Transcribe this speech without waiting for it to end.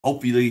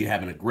Hopefully, you're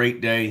having a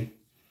great day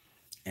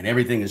and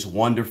everything is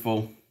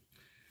wonderful.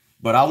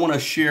 But I want to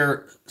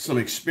share some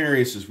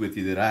experiences with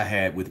you that I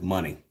had with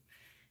money.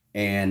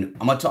 And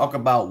I'm going to talk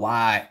about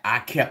why I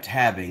kept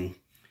having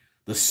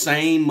the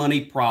same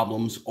money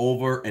problems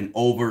over and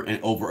over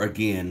and over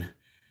again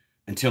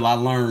until I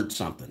learned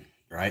something,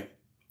 right?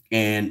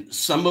 And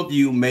some of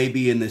you may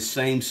be in the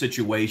same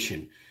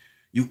situation.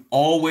 You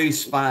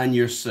always find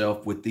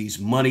yourself with these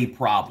money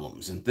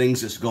problems and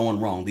things that's going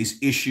wrong, these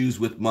issues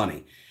with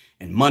money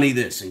and money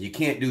this, and you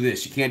can't do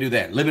this, you can't do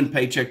that, living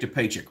paycheck to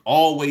paycheck,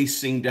 always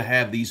seem to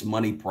have these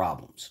money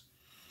problems.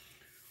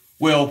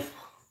 Well,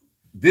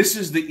 this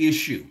is the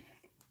issue,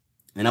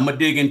 and I'm going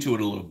to dig into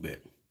it a little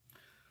bit.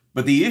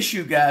 But the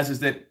issue, guys, is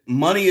that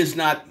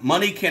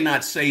money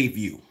cannot save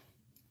you.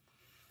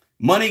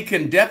 Money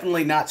can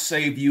definitely not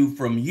save you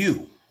from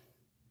you.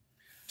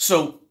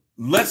 So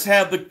let's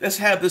have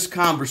this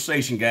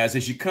conversation, guys.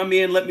 As you come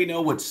in, let me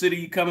know what city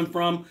you're coming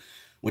from,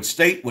 what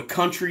state, what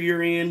country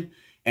you're in,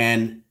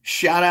 and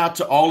shout out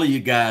to all of you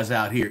guys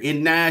out here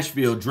in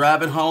Nashville,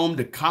 driving home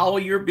to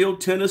Collierville,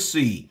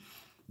 Tennessee.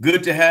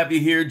 Good to have you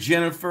here,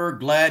 Jennifer.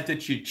 Glad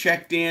that you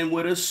checked in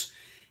with us,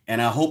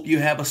 and I hope you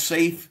have a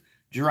safe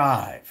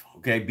drive.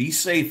 Okay, be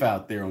safe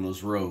out there on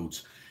those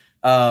roads.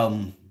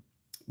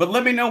 But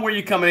let me know where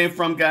you're coming in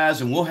from,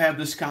 guys, and we'll have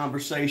this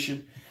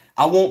conversation.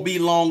 I won't be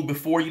long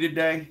before you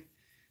today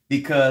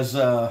because,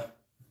 I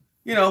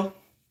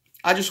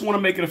just want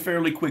to make it a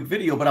fairly quick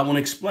video, but I want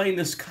to explain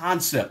this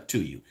concept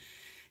to you.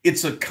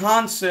 It's a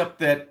concept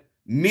that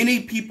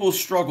many people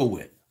struggle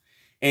with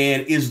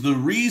and is the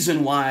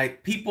reason why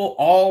people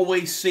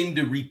always seem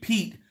to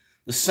repeat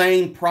the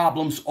same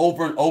problems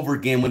over and over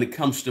again when it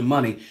comes to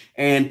money.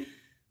 And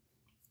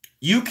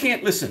you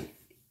can't listen.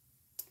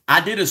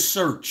 I did a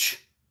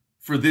search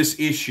for this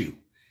issue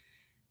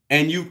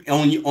and you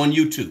on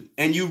YouTube,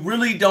 and you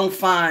really don't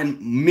find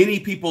many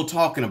people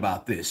talking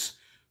about this,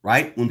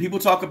 right? When people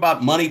talk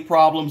about money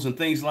problems and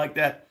things like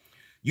that,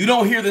 you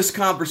don't hear this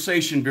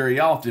conversation very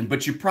often,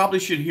 but you probably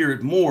should hear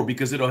it more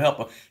because it'll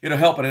help and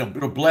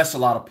it'll bless a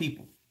lot of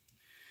people.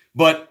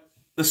 But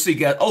let's see,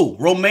 guys. Oh,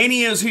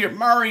 Romania is here.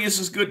 Marius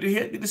is good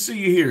to see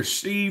you here.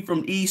 Steve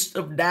from east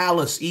of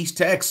Dallas, East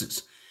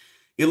Texas.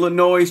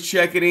 Illinois is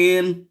checking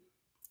in.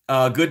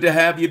 Good to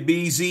have you,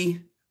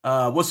 BZ.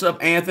 What's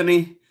up,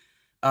 Anthony?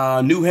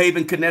 New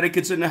Haven,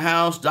 Connecticut's in the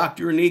house.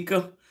 Dr.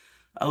 Anika.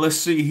 Let's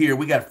see here.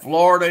 We got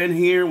Florida in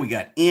here. We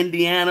got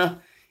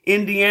Indiana.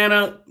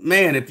 Indiana,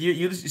 man, if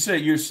you say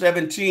you're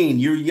 17,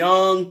 you're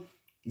young,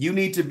 you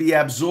need to be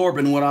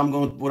absorbing what I'm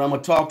going to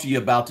talk to you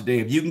about today.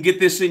 If you can get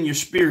this in your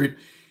spirit,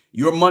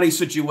 your money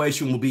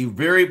situation will be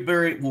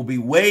will be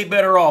way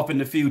better off in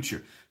the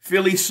future.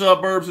 Philly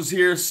suburbs is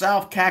here.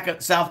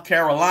 Southern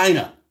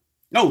California.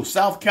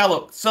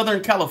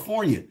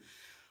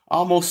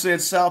 Almost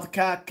said South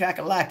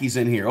Kakalaki's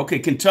in here. Okay,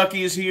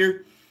 Kentucky is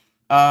here.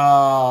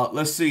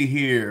 Let's see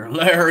here.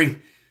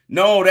 Larry.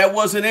 No, that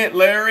wasn't it,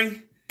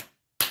 Larry.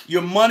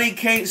 Your money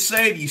can't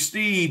save you.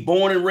 Steve,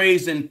 born and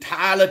raised in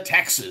Tyler,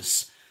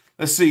 Texas.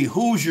 Let's see.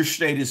 Hoosier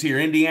State is here.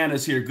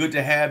 Indiana's here. Good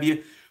to have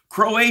you.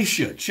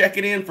 Croatia,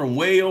 checking in from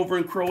way over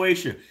in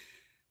Croatia.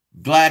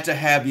 Glad to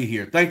have you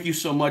here. Thank you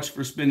so much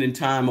for spending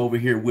time over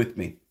here with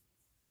me.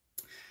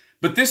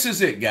 But this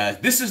is it, guys.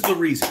 This is the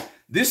reason.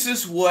 This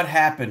is what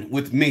happened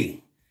with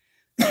me.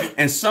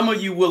 And some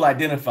of you will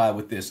identify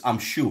with this, I'm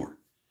sure.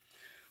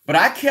 But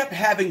I kept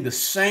having the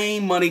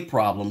same money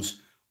problems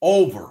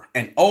over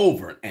and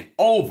over and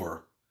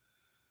over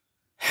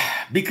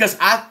because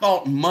I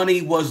thought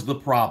money was the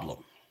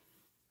problem.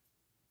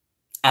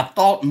 I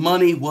thought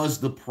money was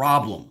the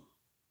problem.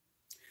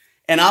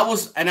 And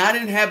I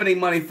didn't have any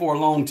money for a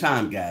long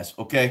time, guys,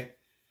 okay?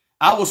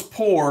 I was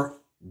poor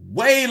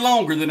way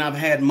longer than I've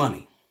had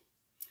money.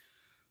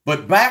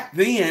 But back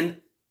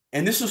then,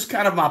 and this was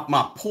kind of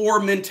my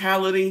poor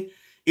mentality,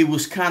 it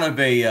was kind of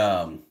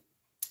a,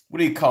 what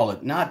do you call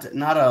it? Not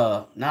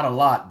a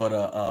lot,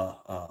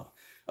 but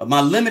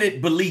my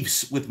limited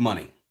beliefs with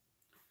money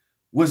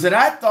was that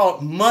I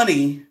thought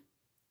money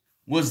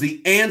was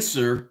the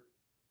answer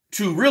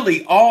to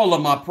really all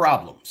of my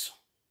problems,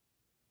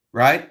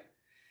 right?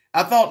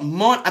 I thought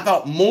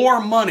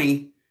more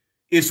money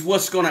is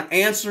what's going to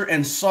answer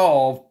and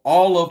solve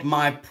all of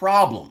my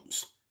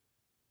problems.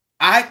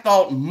 I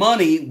thought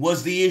money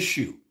was the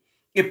issue.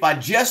 If I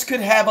just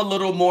could have a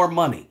little more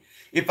money,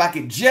 if I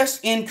could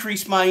just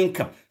increase my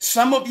income.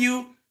 Some of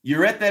you,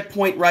 you're at that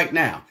point right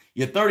now.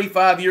 You're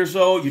 35 years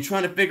old. You're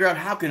trying to figure out,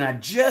 how can I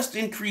just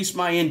increase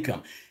my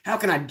income? How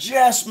can I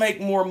just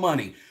make more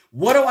money?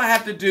 What do I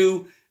have to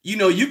do? You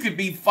know, you could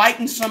be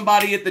fighting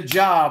somebody at the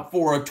job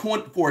for a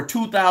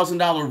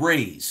 $2,000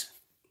 raise,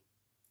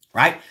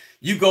 right?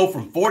 You go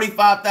from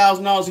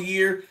 $45,000 a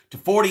year to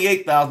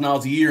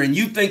 $48,000 a year, and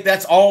you think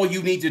that's all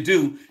you need to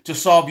do to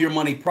solve your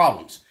money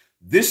problems.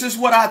 This is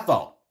what I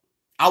thought.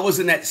 I was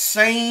in that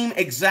same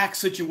exact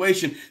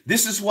situation.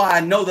 This is why I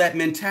know that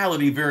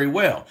mentality very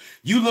well.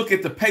 You look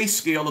at the pay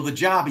scale of the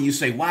job and you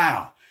say,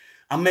 wow,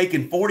 I'm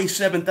making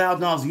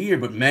 $47,000 a year,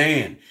 but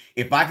man,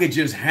 if I could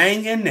just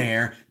hang in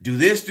there, do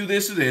this,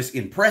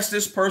 impress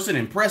this person,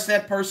 impress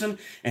that person,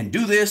 and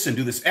do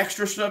this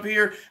extra stuff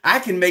here, I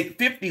can make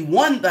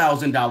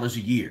 $51,000 a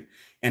year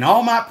and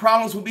all my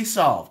problems will be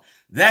solved.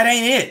 That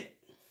ain't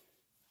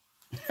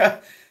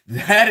it.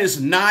 That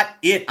is not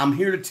it. I'm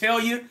here to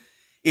tell you,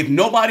 if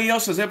nobody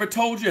else has ever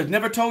told you, has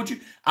never told you,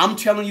 I'm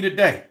telling you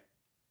today.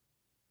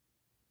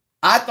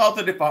 I thought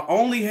that if I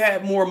only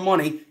had more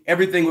money,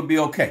 everything would be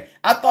okay.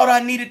 I thought I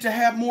needed to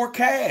have more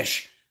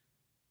cash,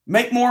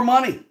 make more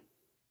money.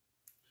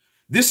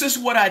 This is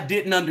what I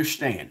didn't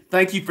understand.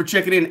 Thank you for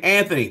checking in,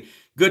 Anthony.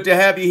 Good to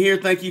have you here.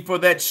 Thank you for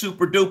that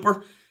super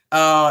duper.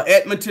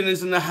 Edmonton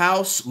is in the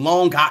house.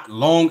 Long,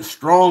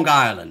 Strong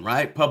Island,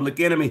 right?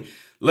 Public Enemy.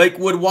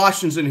 Lakewood,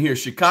 Washington here.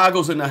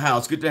 Chicago's in the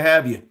house. Good to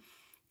have you.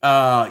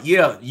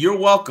 Yeah, you're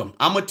welcome.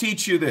 I'm going to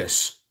teach you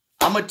this.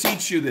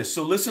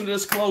 So listen to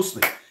this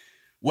closely.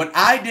 What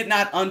I did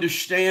not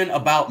understand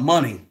about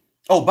money.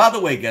 Oh, by the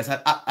way, guys,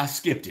 I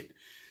skipped it.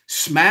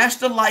 Smash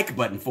the like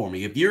button for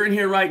me. If you're in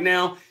here right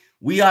now,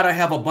 we ought to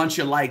have a bunch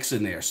of likes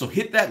in there. So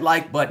hit that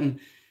like button.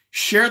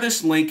 Share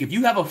this link. If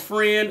you have a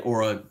friend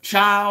or a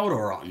child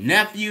or a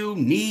nephew,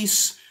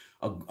 niece,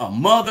 a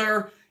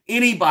mother,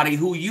 anybody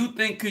who you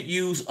think could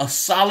use a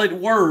solid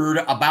word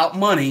about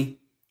money,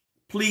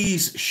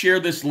 please share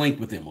this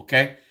link with them,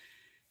 okay?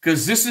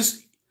 Because this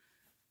is...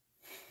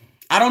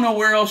 I don't know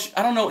where else.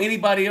 I don't know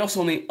anybody else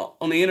on the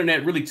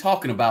internet really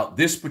talking about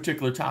this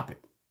particular topic.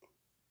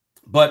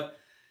 But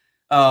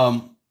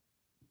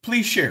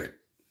please share it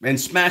and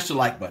smash the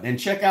like button and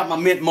check out my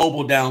Mint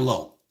Mobile down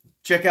low.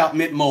 Check out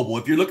Mint Mobile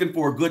if you're looking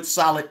for a good,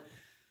 solid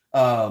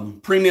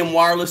premium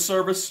wireless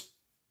service.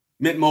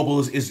 Mint Mobile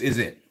is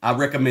it. I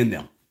recommend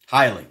them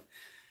highly.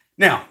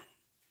 Now,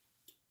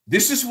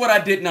 this is what I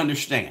didn't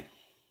understand.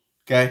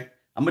 Okay,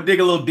 I'm gonna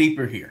dig a little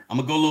deeper here. I'm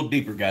gonna go a little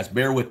deeper, guys.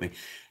 Bear with me.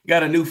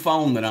 Got a new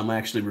phone that I'm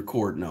actually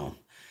recording on.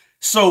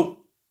 So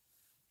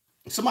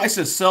somebody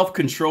says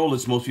self-control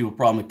is most people's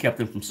problem that kept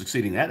them from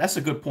succeeding. That's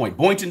a good point.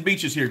 Boynton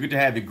Beach is here. Good to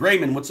have you.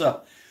 Grayman, what's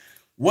up?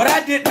 What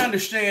I didn't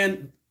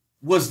understand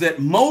was that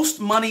most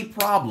money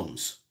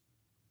problems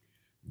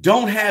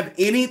don't have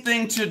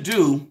anything to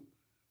do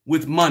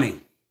with money.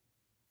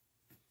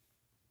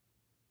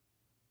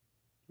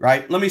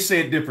 Right? Let me say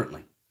it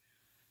differently.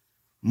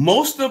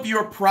 Most of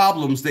your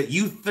problems that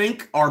you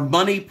think are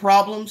money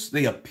problems,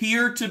 they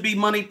appear to be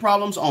money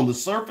problems on the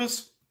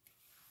surface.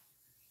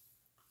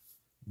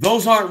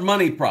 Those aren't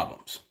money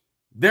problems.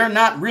 They're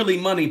not really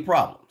money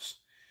problems.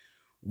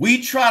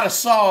 We try to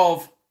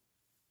solve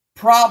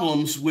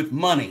problems with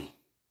money.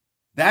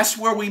 That's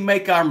where we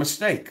make our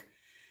mistake,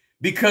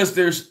 because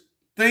there's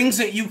things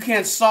that you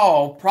can't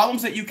solve,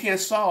 problems that you can't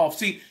solve.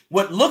 See,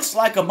 what looks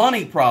like a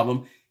money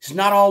problem is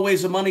not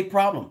always a money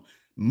problem.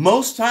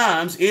 Most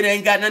times it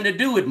ain't got nothing to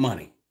do with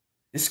money.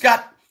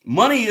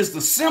 Money is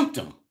the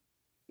symptom.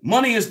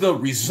 Money is the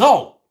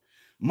result.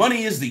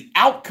 Money is the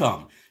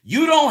outcome.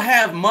 You don't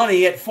have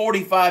money at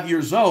 45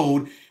 years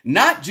old,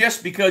 not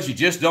just because you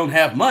just don't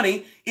have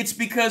money. It's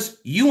because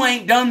you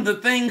ain't done the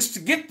things to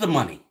get the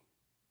money,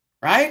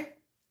 right?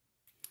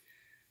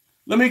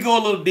 Let me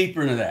go a little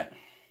deeper into that.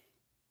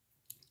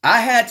 I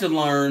had to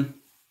learn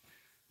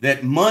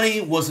that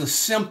money was a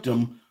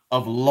symptom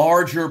of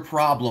larger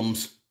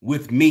problems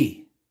with me.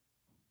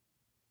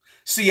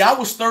 See, I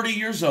was 30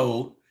 years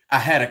old. I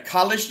had a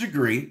college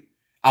degree.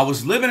 I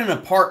was living in an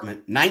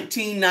apartment,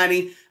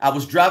 1990. I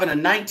was driving a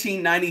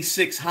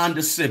 1996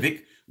 Honda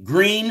Civic,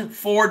 green,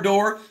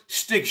 4-door,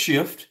 stick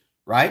shift,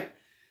 right?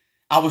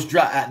 I was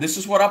driving. This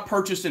is what I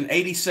purchased in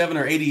 87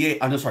 or 88.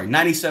 I'm sorry,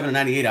 97 or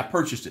 98. I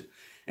purchased it,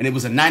 and it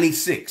was a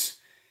 96.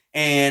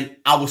 And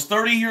I was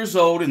 30 years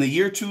old in the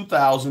year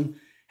 2000,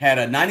 had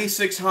a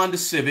 96 Honda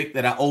Civic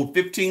that I owed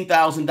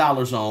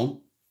 $15,000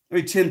 on,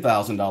 maybe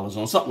 $10,000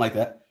 on, something like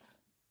that.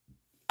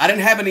 I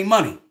didn't have any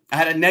money. I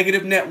had a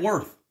negative net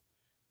worth.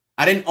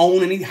 I didn't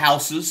own any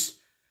houses.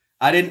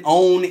 I didn't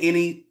own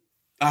any.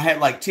 I had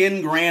like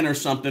 10 grand or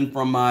something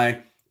from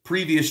my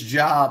previous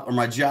job or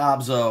my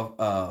job's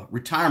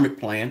retirement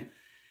plan.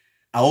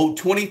 I owed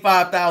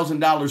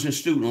 $25,000 in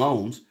student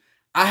loans.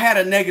 I had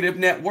a negative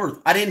net worth.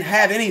 I didn't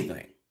have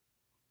anything,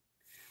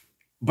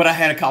 but I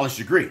had a college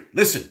degree.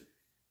 Listen,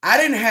 I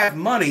didn't have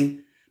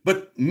money,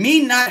 but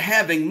me not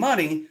having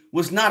money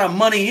was not a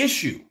money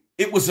issue.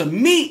 It was a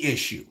me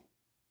issue,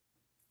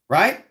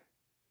 right?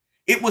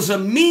 It was a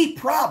me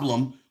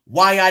problem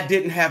why I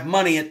didn't have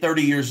money at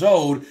 30 years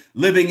old,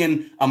 living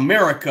in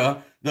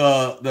America,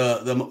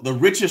 the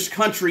richest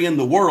country in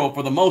the world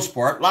for the most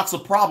part. Lots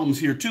of problems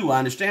here too, I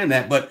understand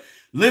that. But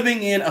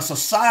living in a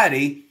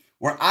society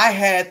where I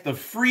had the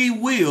free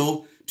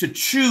will to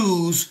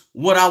choose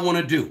what I want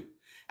to do.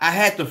 I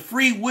had the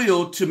free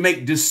will to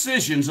make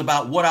decisions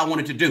about what I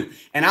wanted to do.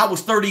 And I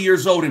was 30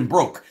 years old and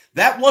broke.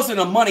 That wasn't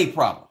a money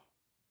problem,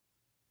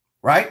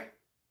 right?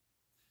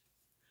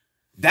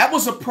 That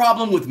was a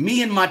problem with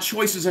me and my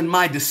choices and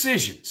my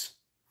decisions.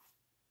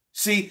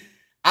 See,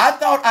 I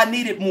thought I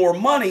needed more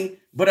money,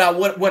 but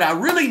what I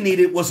really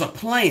needed was a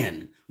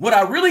plan, What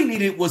I really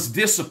needed was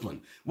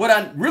discipline. What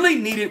I really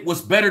needed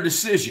was better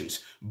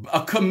decisions,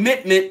 a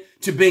commitment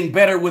to being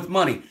better with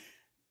money.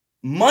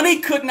 Money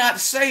could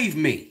not save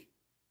me,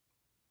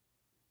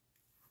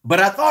 but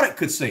I thought it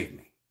could save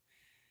me.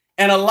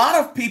 And a lot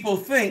of people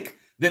think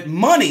that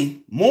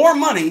money, more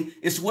money,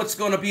 is what's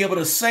going to be able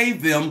to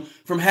save them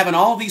from having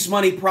all these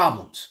money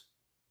problems,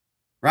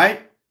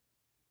 right?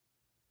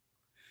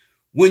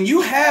 When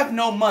you have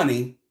no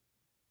money,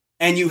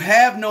 and you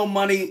have no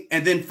money,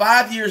 and then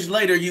 5 years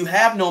later, you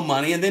have no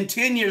money, and then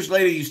 10 years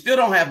later, you still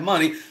don't have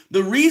money,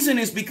 the reason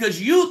is because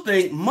you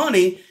think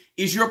money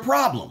is your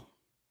problem.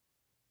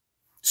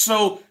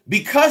 So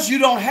because you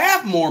don't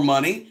have more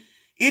money,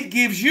 it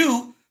gives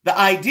you the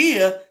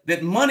idea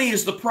that money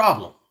is the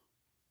problem.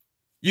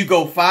 You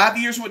go 5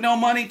 years with no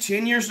money,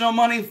 10 years no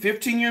money,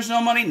 15 years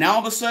no money. Now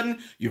all of a sudden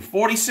you're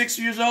 46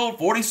 years old,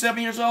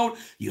 47 years old.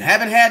 You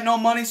haven't had no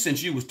money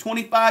since you was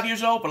 25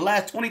 years old for the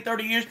last 20,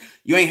 30 years.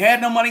 You ain't had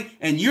no money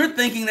and you're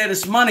thinking that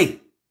it's money.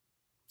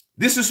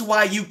 This is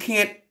why you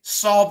can't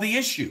solve the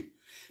issue,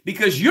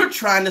 because you're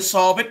trying to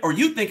solve it, or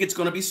you think it's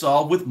going to be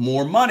solved with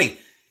more money.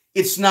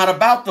 It's not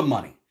about the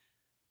money,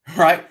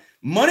 right?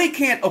 Money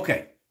can't,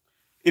 okay.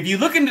 If you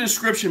look in the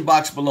description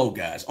box below,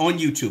 guys, on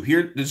YouTube, here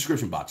in the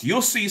description box,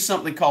 you'll see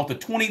something called the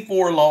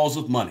 24 Laws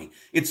of Money.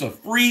 It's a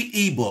free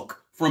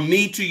ebook from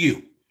me to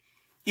you.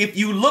 If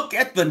you look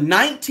at the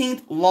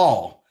 19th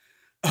law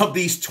of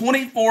these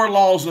 24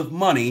 laws of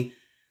money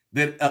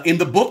that in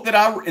the book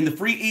that in the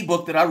free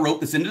ebook that I wrote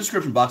that's in the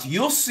description box,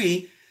 you'll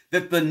see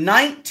that the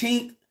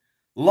 19th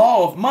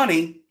law of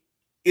money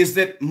is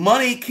that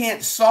money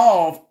can't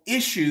solve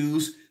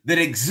issues that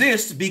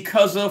exist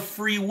because of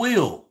free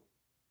will.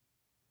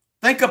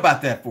 Think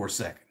about that for a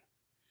second.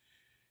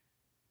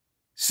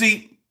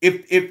 See,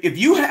 if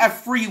you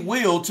have free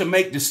will to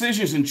make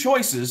decisions and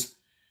choices,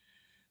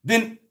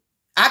 then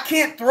I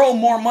can't throw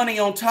more money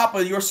on top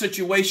of your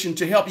situation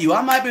to help you.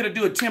 I might be able to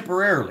do it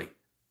temporarily,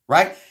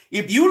 right?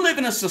 If you live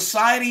in a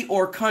society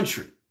or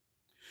country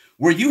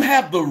where you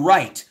have the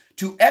right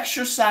to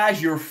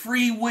exercise your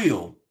free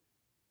will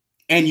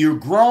and you're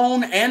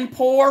grown and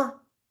poor,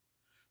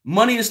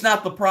 money is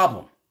not the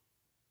problem.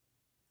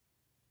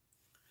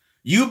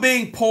 You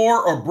being poor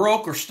or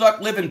broke or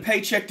stuck living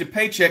paycheck to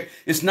paycheck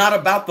is not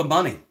about the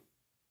money.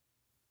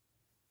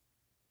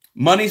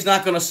 Money's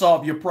not going to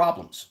solve your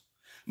problems.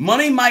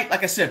 Money might,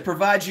 like I said,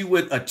 provide you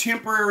with a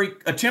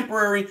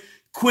temporary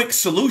quick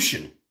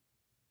solution,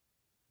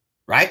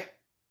 right?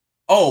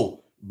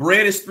 Oh,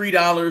 bread is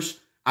 $3.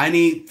 I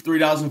need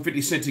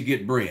 $3.50 to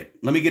get bread.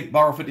 Let me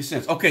borrow 50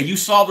 cents. Okay, you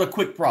solved a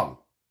quick problem,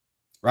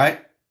 right?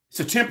 It's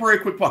a temporary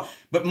quick problem,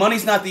 but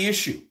money's not the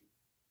issue.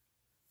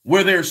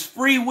 Where there's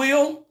free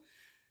will,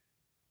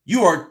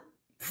 you are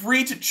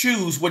free to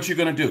choose what you're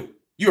going to do.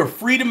 You are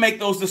free to make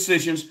those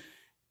decisions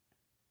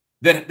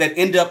that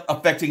end up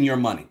affecting your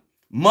money.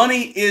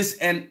 Money is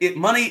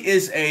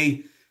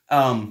a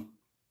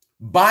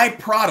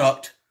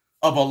byproduct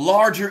of a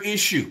larger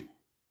issue.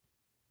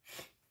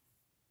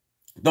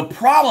 The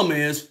problem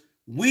is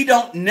we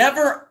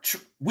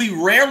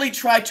rarely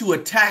try to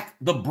attack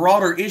the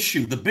broader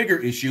issue, the bigger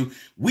issue.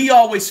 We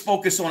always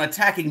focus on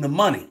attacking the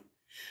money,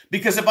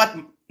 because about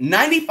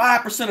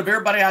 95% of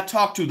everybody I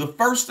talk to, the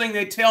first thing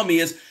they tell me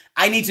is,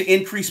 I need to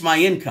increase my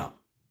income.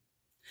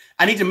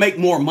 I need to make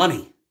more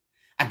money.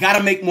 I got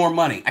to make more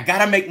money. I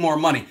got to make more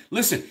money.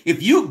 Listen,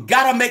 if you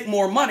got to make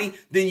more money,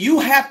 then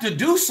you have to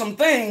do some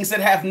things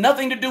that have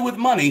nothing to do with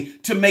money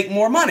to make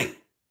more money.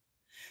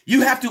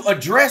 You have to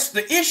address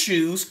the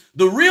issues,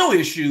 the real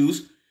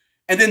issues,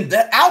 and then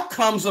the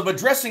outcomes of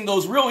addressing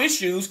those real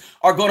issues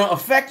are going to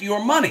affect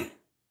your money.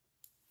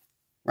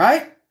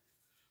 Right?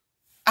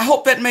 I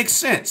hope that makes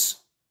sense.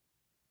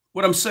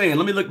 What I'm saying.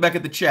 Let me look back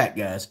at the chat,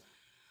 guys.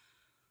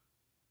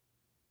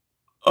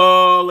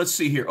 Let's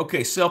see here.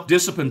 Okay,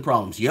 self-discipline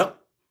problems. Yep.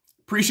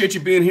 Appreciate you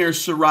being here,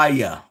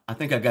 Soraya. I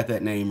think I got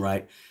that name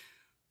right.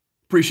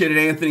 Appreciate it,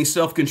 Anthony.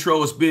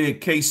 Self-control is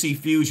big. KC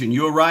Fusion.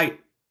 You're right.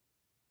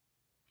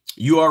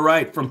 You are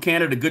right. From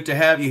Canada, good to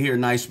have you here.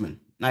 Nice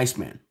man. Nice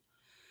man.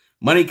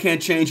 Money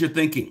can't change your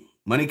thinking.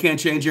 Money can't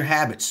change your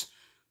habits.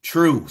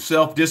 True.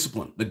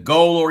 Self-discipline. The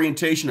goal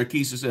orientation,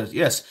 Arkisa says.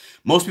 Yes,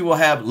 most people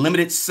have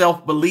limited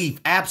self-belief.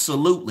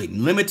 Absolutely.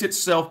 Limited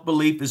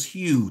self-belief is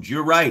huge.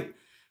 You're right.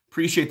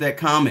 Appreciate that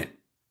comment.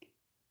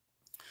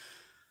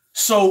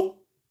 So,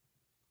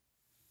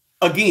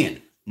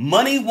 again,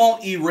 money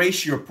won't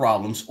erase your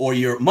problems, or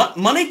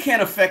money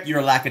can't affect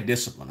your lack of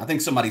discipline. I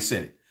think somebody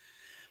said it.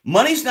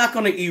 Money's not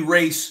going to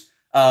erase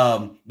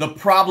the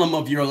problem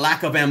of your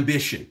lack of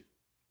ambition,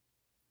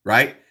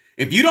 right?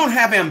 If you don't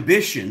have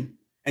ambition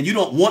and you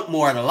don't want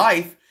more out of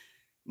life,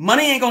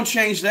 money ain't going to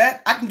change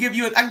that. I can give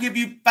you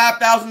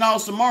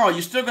 $5,000 tomorrow.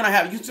 You're still going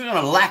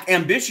to lack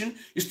ambition.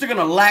 You're still going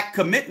to lack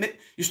commitment.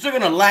 You're still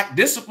going to lack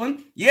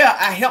discipline. Yeah,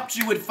 I helped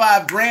you with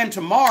 $5,000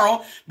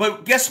 tomorrow,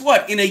 but guess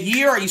what? In a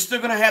year, are you still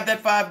going to have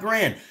that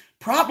 $5,000?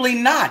 Probably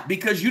not,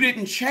 because you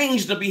didn't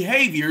change the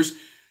behaviors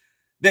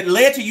that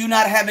led to you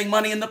not having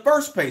money in the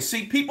first place.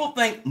 See, people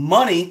think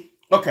money,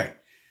 okay,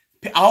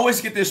 I always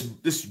get this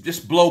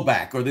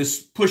blowback or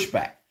this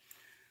pushback.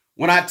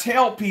 when I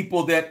tell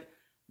people that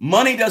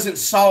money doesn't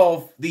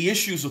solve the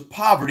issues of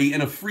poverty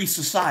in a free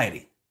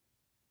society.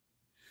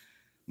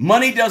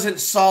 Money doesn't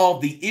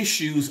solve the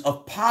issues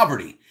of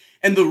poverty.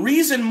 And the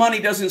reason money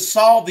doesn't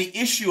solve the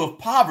issue of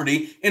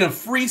poverty in a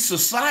free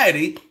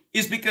society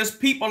is because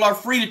people are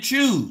free to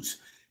choose.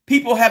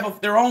 People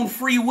have their own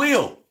free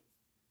will.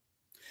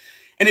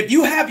 And if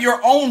you have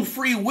your own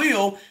free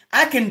will,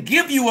 I can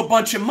give you a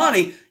bunch of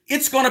money.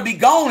 It's going to be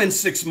gone in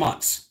 6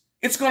 months.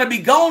 It's going to be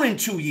gone in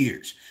 2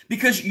 years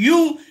because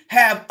you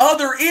have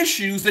other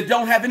issues that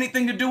don't have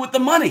anything to do with the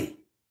money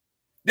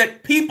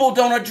that people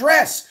don't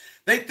address.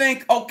 They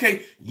think,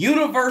 okay,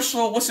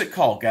 universal, what's it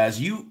called, guys?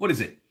 What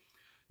is it?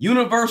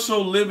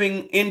 Universal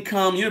living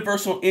income,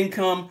 universal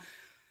income,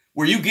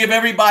 where you give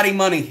everybody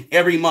money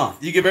every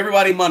month. You give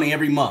everybody money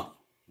every month.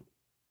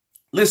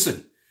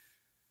 Listen,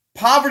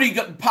 poverty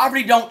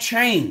don't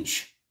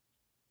change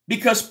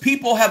because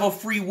people have a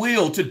free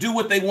will to do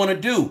what they want to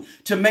do,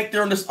 to make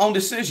their own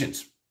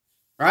decisions,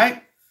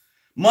 right?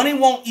 Money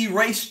won't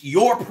erase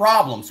your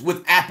problems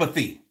with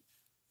apathy,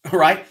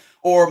 right?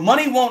 Or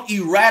money won't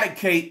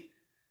eradicate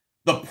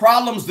the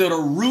problems that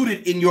are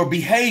rooted in your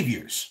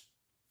behaviors.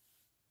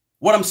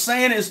 What I'm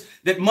saying is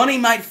that money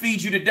might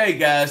feed you today,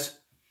 guys,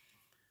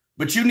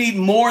 but you need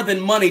more than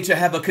money to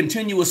have a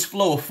continuous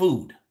flow of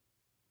food,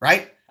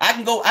 right?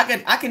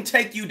 I can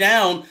take you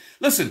down.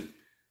 Listen,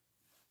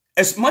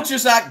 as much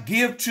as I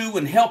give to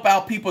and help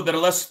out people that are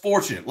less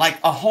fortunate, like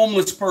a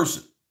homeless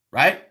person,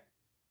 right?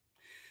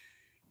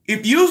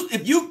 If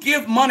you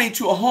give money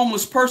to a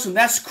homeless person,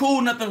 that's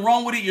cool, nothing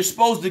wrong with it. You're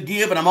supposed to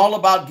give, and I'm all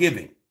about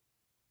giving.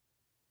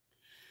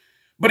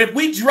 But if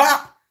we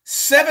drop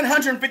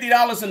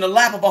 $750 in the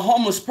lap of a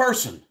homeless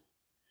person,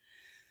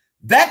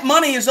 that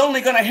money is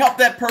only going to help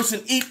that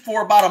person eat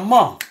for about a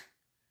month.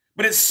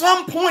 But at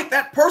some point,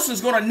 that person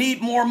is going to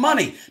need more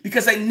money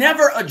because they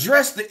never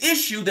addressed the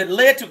issue that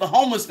led to the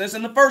homelessness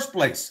in the first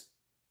place,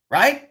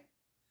 right?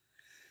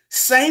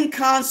 Same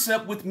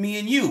concept with me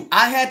and you.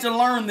 I had to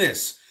learn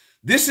this.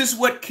 This is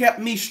what kept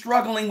me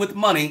struggling with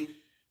money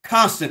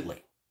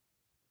constantly.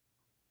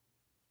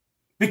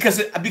 Because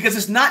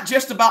it's not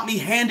just about me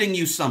handing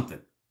you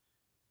something.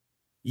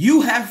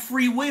 You have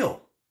free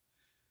will.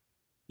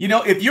 You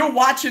know, if you're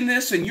watching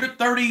this and you're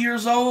 30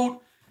 years old,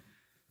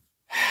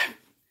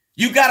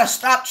 you got to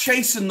stop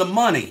chasing the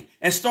money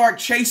and start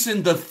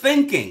chasing the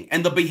thinking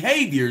and the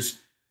behaviors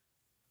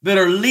that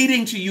are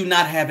leading to you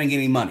not having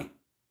any money.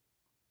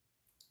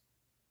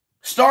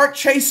 Start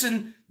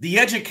chasing the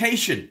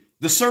education,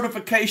 the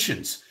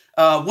certifications,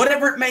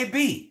 whatever it may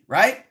be,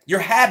 right? Your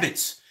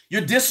habits,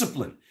 your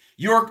discipline,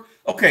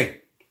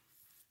 okay,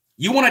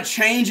 you want to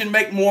change and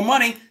make more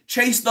money,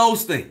 chase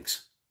those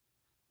things.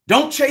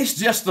 Don't chase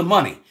just the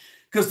money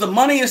because the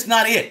money is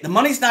not it. The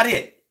money's not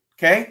it,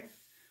 okay?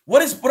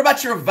 What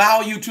about your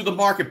value to the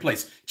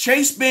marketplace?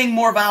 Chase being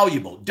more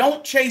valuable.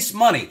 Don't chase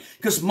money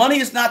because money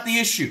is not the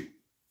issue.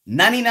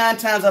 99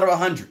 times out of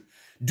 100.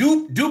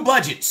 Do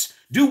budgets,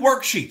 do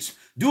worksheets,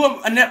 do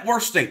a net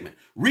worth statement,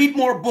 read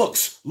more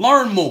books,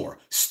 learn more,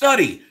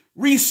 study,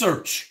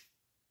 research.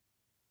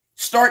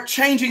 Start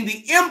changing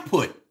the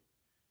input.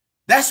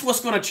 That's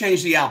what's going to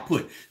change the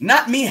output.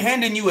 Not me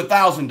handing you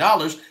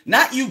 $1,000,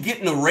 not you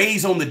getting a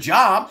raise on the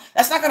job.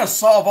 That's not going to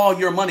solve all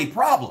your money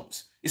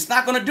problems. It's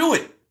not going to do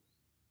it.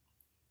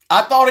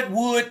 I thought it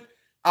would.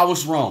 I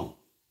was wrong.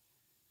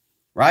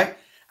 Right?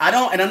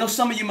 And I know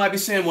some of you might be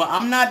saying, well,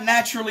 I'm not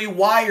naturally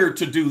wired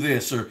to do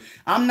this, or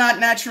I'm not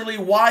naturally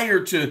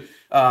wired to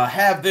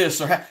have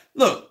this,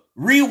 look,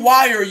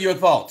 rewire your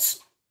thoughts.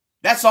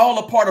 That's all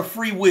a part of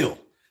free will.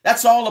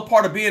 That's all a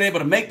part of being able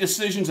to make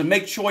decisions and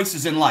make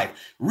choices in life.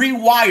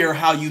 Rewire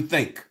how you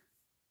think.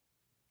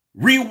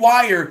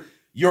 Rewire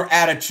your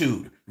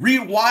attitude.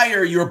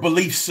 Rewire your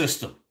belief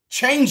system.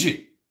 Change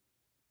it.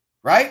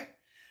 Right?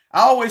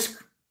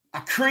 I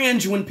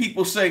cringe when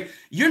people say,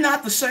 you're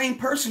not the same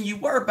person you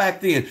were back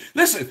then.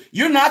 Listen,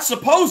 you're not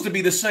supposed to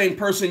be the same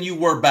person you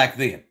were back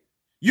then.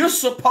 You're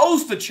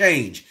supposed to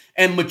change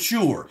and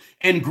mature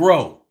and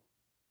grow.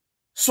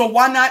 So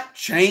why not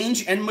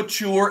change and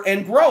mature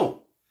and grow?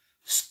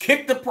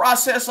 Kick the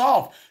process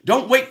off.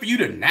 Don't wait for you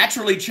to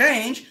naturally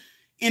change.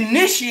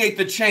 Initiate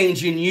the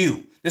change in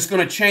you that's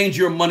going to change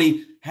your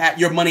money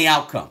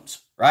outcomes,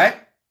 right?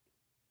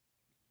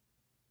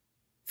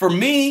 For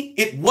me,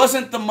 it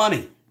wasn't the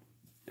money.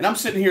 And I'm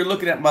sitting here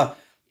looking at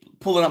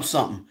pulling up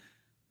something,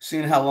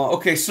 seeing how long.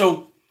 Okay,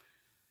 so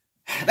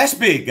that's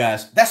big,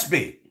 guys. That's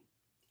big.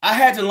 I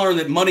had to learn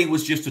that money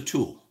was just a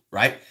tool,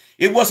 right?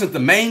 It wasn't the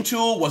main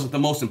tool, wasn't the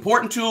most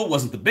important tool,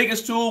 wasn't the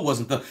biggest tool,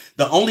 wasn't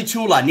the only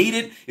tool I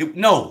needed.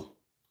 No,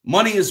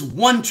 money is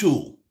one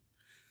tool.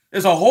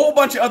 There's a whole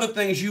bunch of other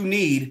things you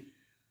need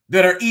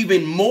that are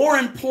even more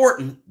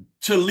important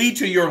to lead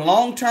to your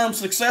long-term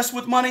success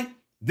with money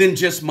than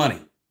just money,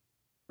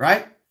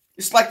 right?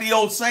 It's like the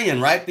old saying,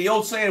 right? The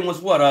old saying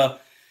was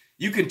what?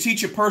 You can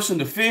teach a person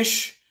to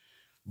fish,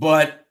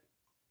 but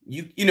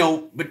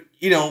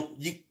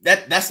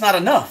that's not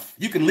enough.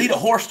 You can lead a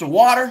horse to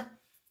water.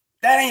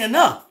 That ain't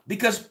enough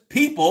because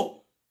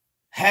people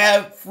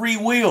have free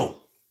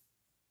will.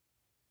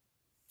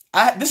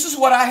 This is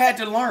what I had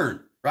to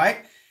learn,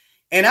 right?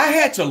 And I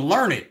had to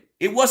learn it.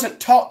 It wasn't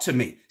taught to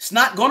me. It's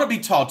not going to be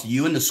taught to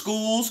you in the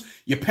schools,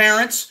 your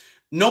parents.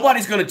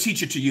 Nobody's going to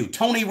teach it to you.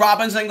 Tony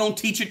Robbins ain't going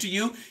to teach it to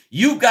you.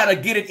 You got to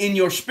get it in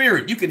your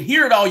spirit. You can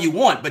hear it all you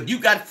want, but you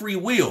got free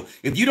will.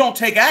 If you don't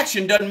take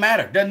action, doesn't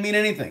matter. Doesn't mean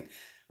anything,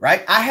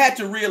 right? I had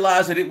to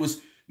realize that it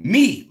was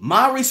me,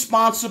 my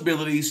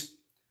responsibility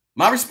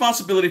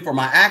for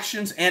my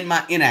actions and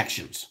my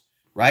inactions,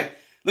 right?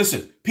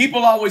 Listen,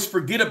 people always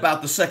forget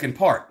about the second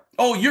part.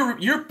 Oh,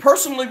 you're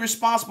personally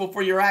responsible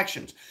for your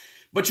actions,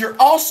 but you're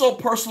also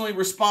personally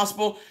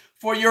responsible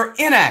for your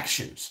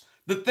inactions,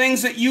 the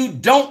things that you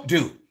don't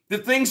do, the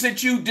things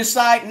that you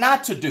decide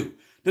not to do,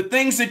 the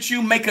things that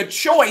you make a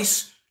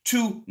choice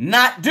to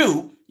not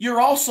do.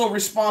 You're also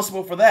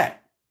responsible for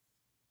that,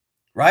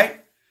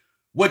 right?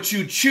 What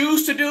you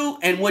choose to do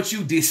and what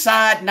you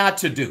decide not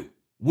to do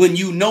when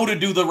you know to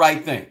do the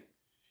right thing,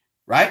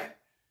 right?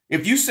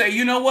 If you say,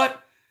 you know what?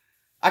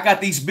 I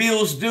got these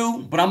bills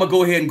due, but I'm going to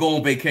go ahead and go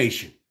on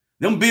vacation.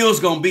 Them bills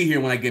going to be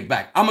here when I get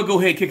back. I'm going to go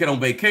ahead and kick it on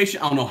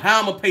vacation. I don't know how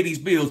I'm going to pay these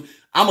bills.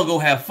 I'm going to go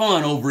have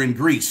fun over in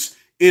Greece,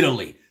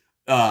 Italy,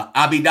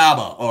 Abu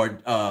Dhabi,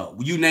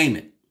 or you name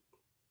it.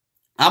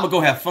 I'm going to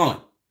go have fun.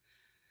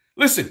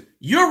 Listen,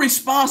 you're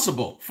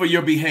responsible for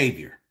your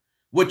behavior.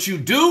 What you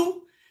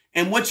do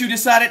and what you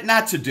decided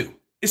not to do.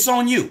 It's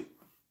on you,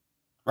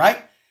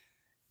 right?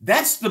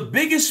 That's the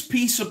biggest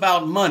piece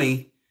about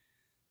money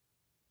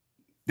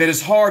that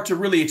is hard to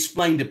really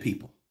explain to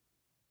people.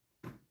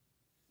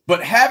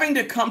 But having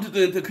to come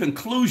to the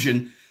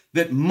conclusion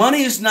that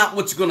money is not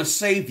what's going to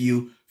save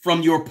you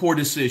from your poor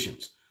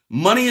decisions.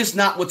 Money is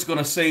not what's going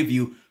to save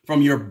you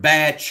from your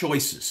bad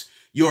choices,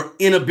 your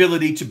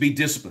inability to be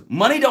disciplined.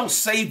 Money don't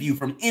save you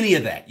from any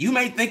of that. You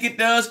may think it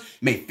does,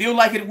 may feel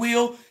like it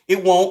will,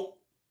 it won't.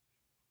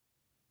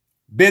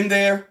 Been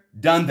there,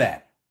 done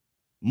that.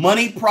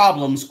 Money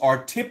problems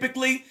are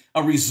typically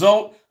a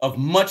result of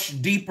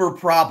much deeper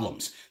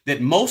problems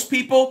that most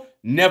people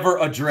never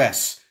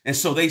address. And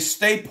so they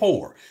stay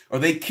poor or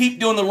they keep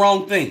doing the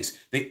wrong things.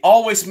 They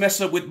always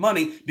mess up with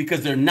money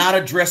because they're not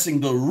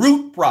addressing the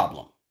root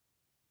problem.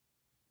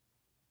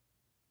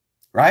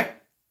 Right?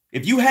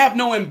 If you have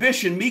no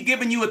ambition, me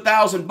giving you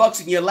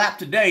 $1,000 in your lap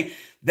today,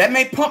 that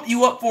may pump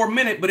you up for a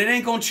minute, but it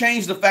ain't going to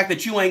change the fact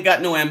that you ain't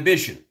got no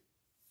ambition.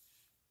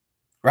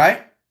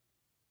 Right?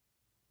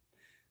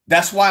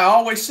 That's why I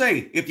always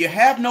say, if you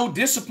have no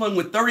discipline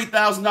with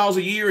 $30,000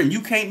 a year and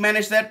you can't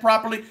manage that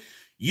properly,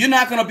 you're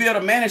not going to be able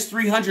to manage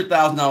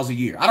 $300,000 a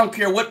year. I don't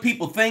care what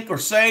people think or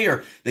say,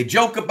 or they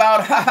joke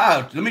about,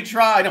 let me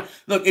try. No,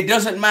 look, it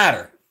doesn't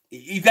matter.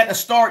 You got to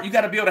start. You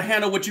got to be able to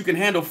handle what you can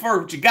handle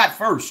first, what you got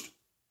first.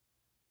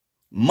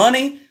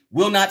 Money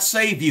will not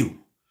save you.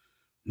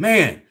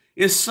 Man,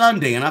 it's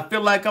Sunday and I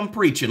feel like I'm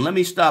preaching. Let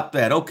me stop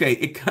that.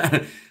 Okay,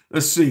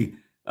 let's see.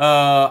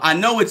 I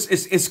know it's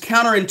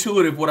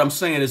counterintuitive. What I'm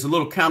saying is a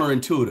little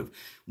counterintuitive.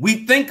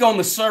 We think on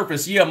the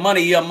surface, yeah,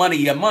 money,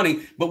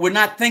 but we're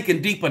not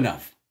thinking deep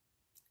enough.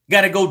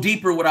 Got to go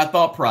deeper with our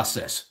thought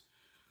process.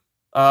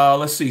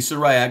 Let's see,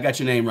 Soraya, I got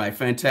your name right.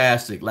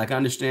 Fantastic. Like, I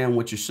understand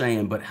what you're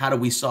saying, but how do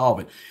we solve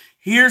it?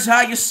 Here's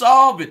how you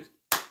solve it.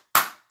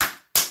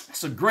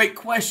 That's a great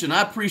question.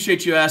 I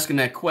appreciate you asking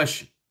that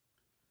question.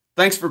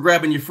 Thanks for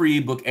grabbing your free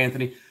ebook,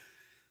 Anthony.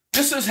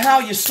 This is how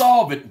you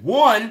solve it.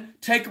 One,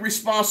 take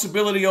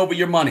responsibility over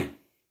your money.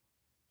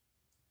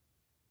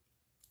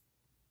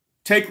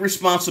 Take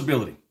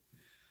responsibility.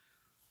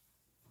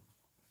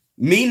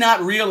 Me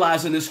not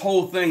realizing this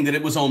whole thing, that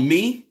it was on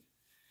me,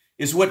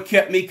 is what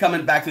kept me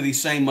coming back to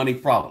these same money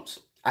problems.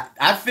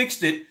 I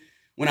fixed it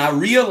when I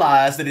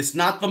realized that it's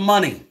not the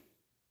money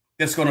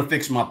that's going to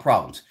fix my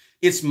problems.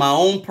 It's my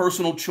own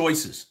personal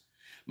choices,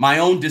 my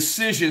own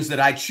decisions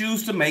that I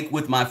choose to make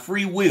with my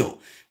free will.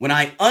 When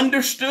I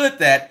understood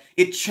that,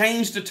 it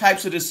changed the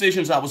types of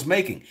decisions I was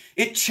making.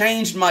 It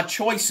changed my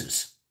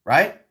choices,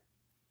 right?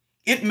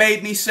 It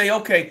made me say,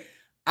 okay,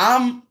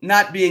 I'm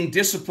not being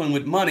disciplined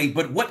with money,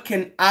 but what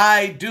can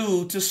I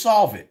do to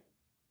solve it?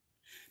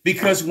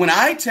 Because when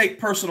I take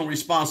personal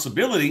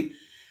responsibility,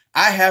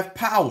 I have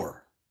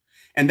power.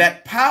 And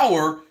that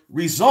power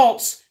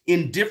results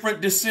in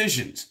different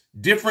decisions,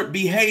 different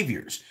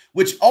behaviors,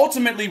 which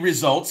ultimately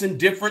results in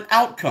different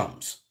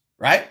outcomes,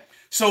 right?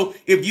 So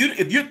if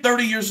you're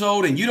 30 years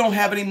old and you don't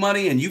have any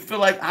money and you feel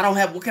like I don't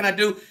have, what can I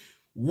do?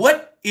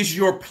 What is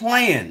your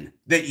plan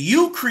that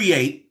you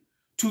create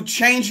to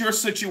change your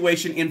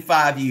situation in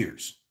 5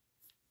 years?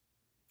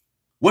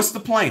 What's the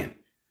plan?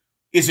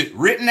 Is it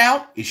written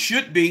out? It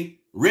should be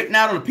written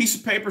out on a piece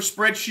of paper,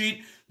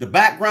 spreadsheet, the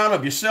background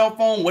of your cell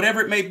phone,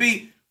 whatever it may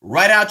be.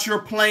 Write out your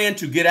plan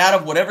to get out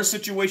of whatever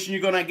situation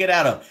you're going to get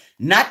out of.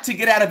 Not to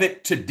get out of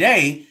it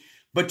today,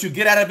 but to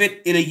get out of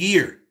it in a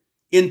year,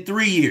 in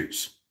 3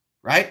 years,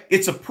 right?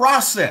 It's a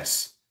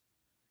process.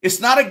 It's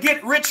not a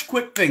get rich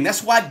quick thing.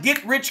 That's why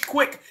get rich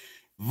quick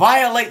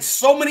violates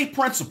so many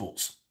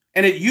principles.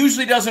 And it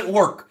usually doesn't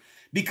work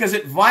because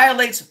it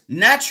violates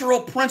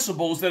natural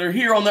principles that are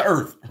here on the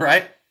earth,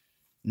 right?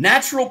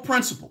 Natural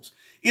principles.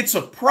 It's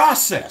a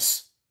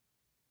process,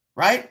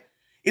 right?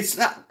 It's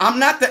not, I'm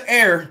not the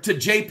heir to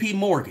JP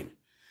Morgan.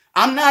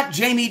 I'm not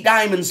Jamie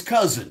Dimon's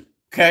cousin.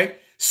 Okay.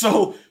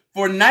 So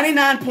for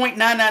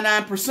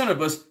 99.999%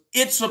 of us,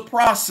 it's a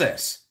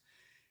process.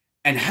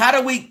 And how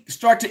do we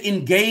start to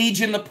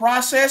engage in the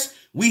process?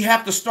 We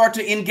have to start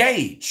to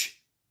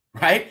engage,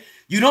 right?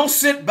 You don't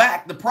sit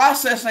back. The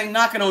process ain't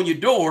knocking on your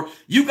door.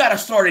 You got to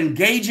start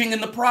engaging in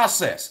the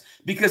process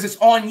because it's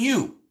on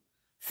you.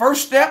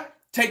 First step,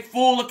 take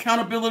full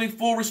accountability,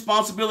 full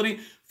responsibility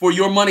for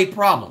your money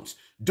problems.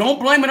 Don't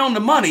blame it on the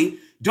money.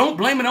 Don't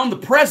blame it on the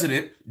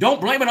president.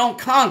 Don't blame it on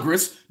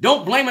Congress.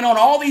 Don't blame it on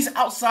all these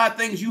outside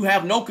things you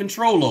have no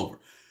control over.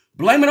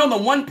 Blame it on the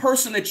one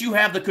person that you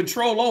have the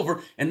control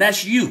over, and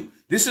that's you.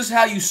 This is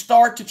how you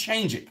start to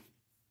change it.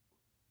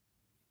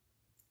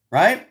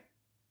 Right?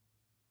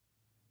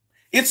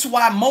 It's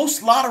why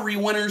most lottery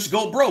winners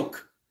go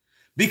broke,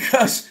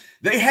 because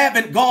they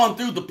haven't gone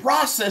through the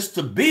process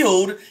to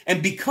build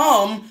and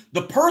become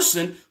the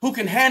person who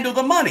can handle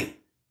the money.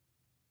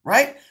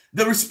 Right?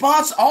 The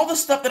response, all the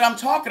stuff that I'm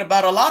talking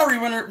about, a lottery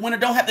winner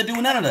don't have to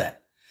do none of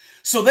that.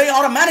 So they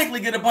automatically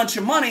get a bunch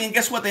of money, and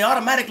guess what? They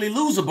automatically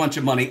lose a bunch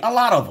of money, a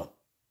lot of them.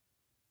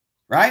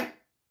 Right?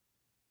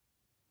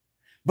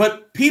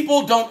 But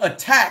people don't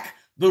attack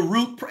the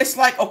root. It's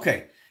like,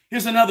 okay,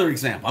 here's another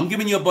example. I'm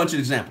giving you a bunch of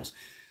examples.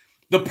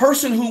 The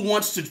person who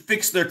wants to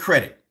fix their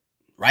credit,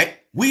 right?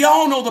 We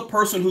all know the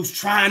person who's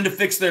trying to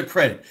fix their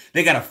credit.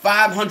 They got a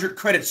 500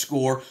 credit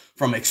score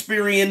from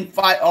Experian.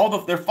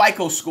 Their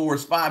FICO score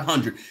is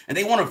 500, and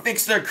they want to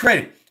fix their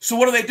credit. So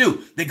what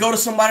do? They go to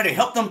somebody to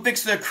help them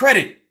fix their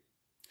credit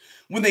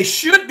when they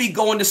should be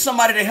going to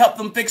somebody to help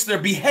them fix their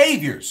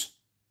behaviors,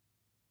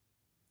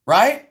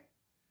 right?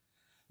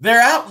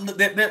 They're out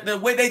the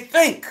way they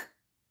think.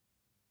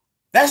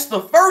 That's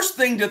the first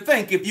thing to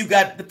think.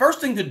 The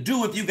first thing to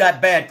do if you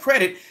got bad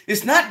credit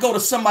is not go to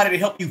somebody to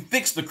help you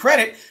fix the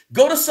credit.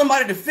 Go to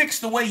somebody to fix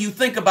the way you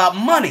think about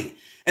money.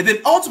 And then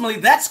ultimately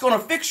that's going to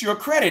fix your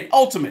credit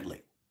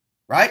ultimately,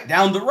 right?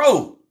 Down the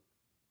road.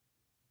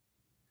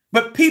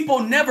 But people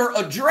never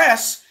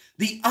address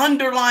the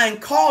underlying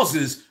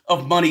causes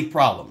of money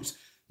problems,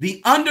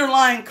 the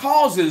underlying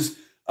causes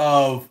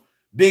of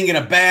being in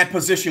a bad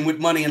position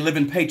with money and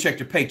living paycheck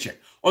to paycheck,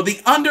 or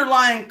the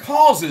underlying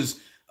causes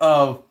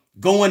of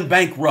going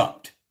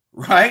bankrupt,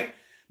 right?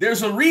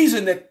 There's a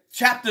reason that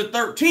Chapter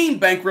 13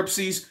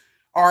 bankruptcies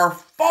are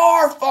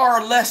far,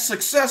 far less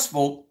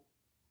successful,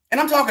 and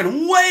I'm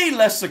talking way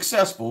less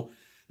successful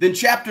than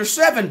Chapter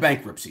 7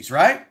 bankruptcies,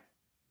 right?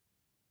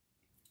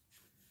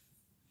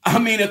 I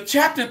mean, a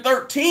Chapter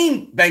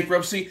 13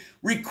 bankruptcy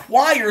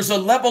requires a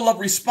level of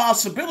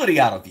responsibility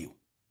out of you.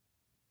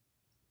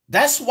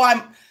 That's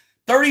why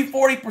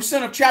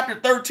 30-40% of Chapter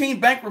 13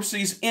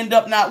 bankruptcies end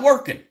up not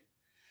working,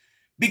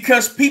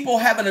 because people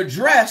haven't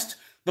addressed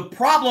the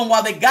problem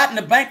why they got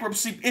into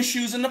bankruptcy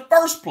issues in the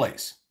first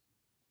place.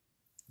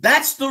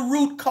 That's the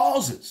root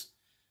causes,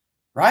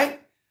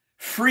 right?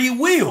 Free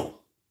will.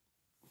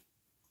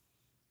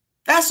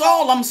 That's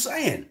all I'm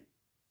saying,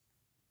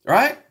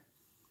 right?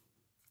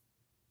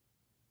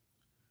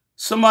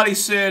 Somebody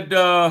said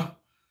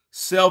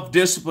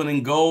self-discipline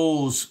and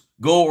goal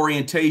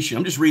orientation.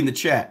 I'm just reading the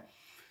chat.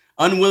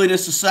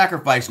 Unwillingness to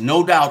sacrifice.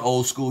 No doubt,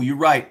 old school. You're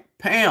right.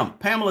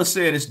 Pamela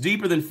said it's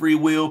deeper than free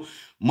will.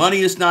 Money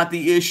is not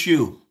the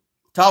issue.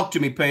 Talk to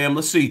me, Pam.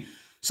 Let's see.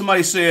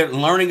 Somebody said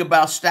learning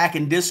about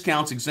stacking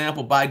discounts.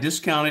 Example, buy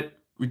discounted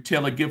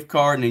retailer gift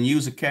card and then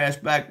use a cash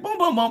back. Boom,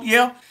 boom, boom.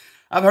 Yeah,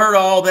 I've heard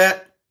all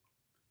that.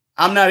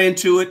 I'm not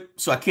into it,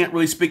 so I can't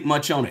really speak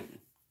much on it.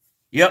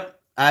 Yep.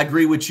 I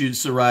agree with you,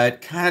 Sarai.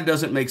 It kind of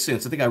doesn't make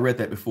sense. I think I read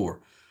that before.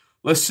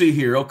 Let's see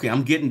here. Okay,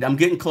 I'm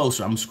getting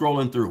closer. I'm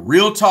scrolling through.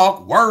 Real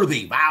talk,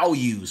 worthy,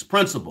 values,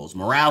 principles,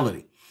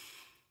 morality.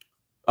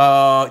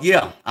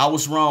 Yeah, I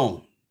was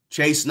wrong.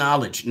 Chase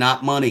knowledge,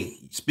 not money.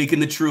 Speaking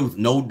the truth,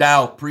 no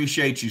doubt.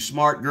 Appreciate you,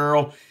 smart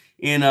girl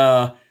in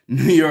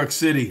New York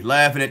City,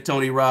 laughing at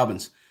Tony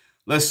Robbins.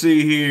 Let's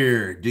see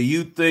here. Do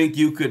you think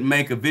you could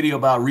make a video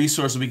about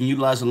resources we can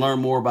utilize and learn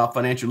more about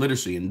financial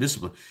literacy and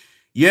discipline?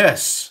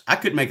 Yes, I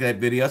could make that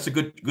video. That's a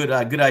good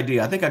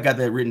idea. I think I got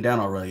that written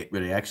down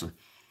already, actually.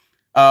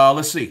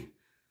 Let's see.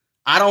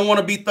 I don't want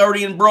to be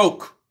 30 and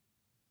broke.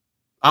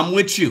 I'm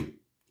with you.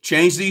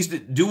 Change these.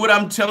 Do what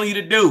I'm telling you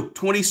to do.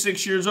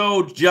 26 years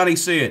old, Johnny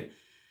said.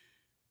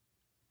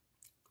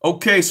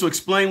 Okay, so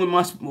explain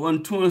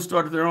when twins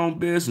started their own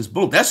business.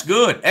 Boom, that's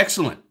good.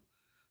 Excellent.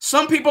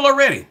 Some people are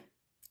ready,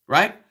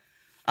 right?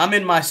 I'm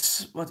in my,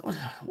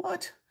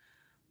 what?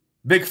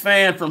 Big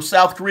fan from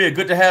South Korea.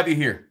 Good to have you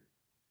here.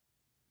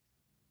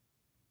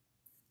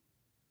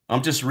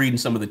 I'm just reading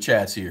some of the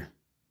chats here.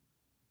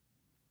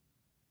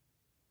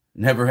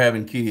 Never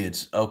having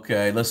kids.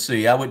 Okay, let's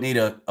see. I would need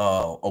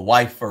a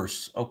wife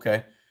first.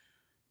 Okay.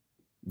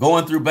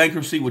 Going through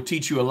bankruptcy would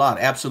teach you a lot.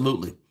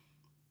 Absolutely.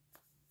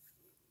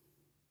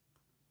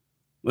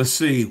 Let's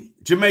see.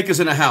 Jamaica's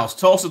in the house.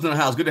 Tulsa's in the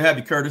house. Good to have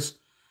you, Curtis.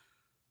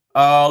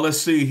 Let's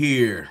see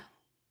here.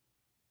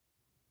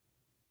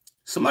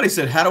 Somebody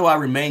said, how do I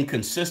remain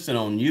consistent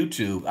on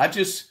YouTube? I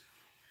just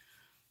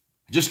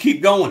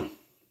keep going.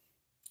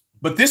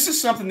 But this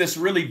is something that's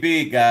really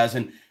big, guys,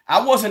 and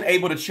I wasn't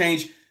able to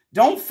change.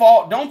 Don't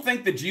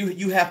think that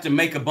you have to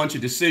make a bunch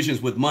of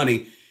decisions with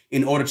money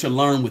in order to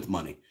learn with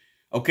money.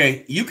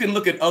 Okay, you can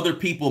look at other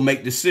people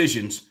make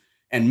decisions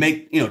and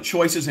make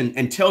choices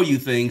and tell you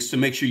things to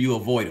make sure you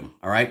avoid them.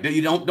 All right,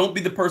 you don't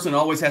be the person that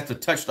always has to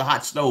touch the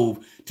hot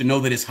stove to know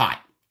that it's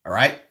hot. All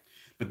right,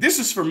 but this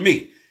is for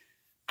me.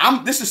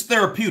 This is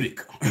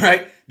therapeutic,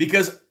 right?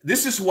 Because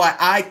this is why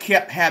I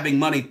kept having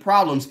money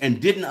problems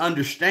and didn't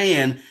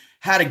understand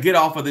how to get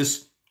off of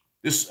this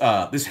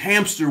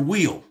hamster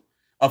wheel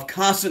of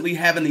constantly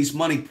having these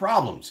money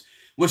problems.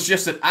 Was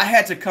just that I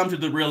had to come to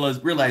the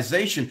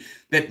realization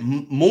that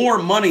more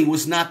money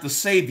was not the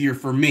savior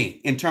for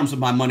me in terms of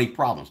my money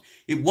problems.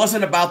 It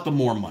wasn't about the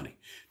more money.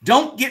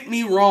 Don't get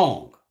me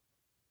wrong.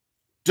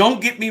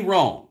 Don't get me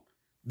wrong.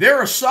 There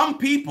are some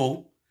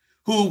people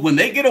who, when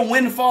they get a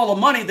windfall of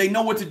money, they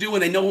know what to do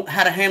and they know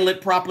how to handle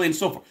it properly and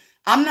so forth.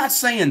 I'm not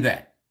saying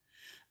that.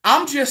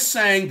 I'm just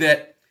saying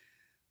that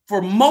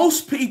for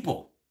most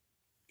people,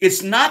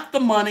 it's not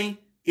the money,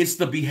 it's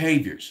the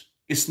behaviors.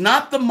 It's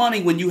not the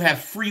money when you have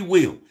free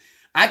will.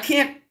 I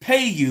can't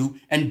pay you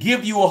and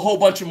give you a whole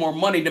bunch of more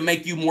money to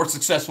make you more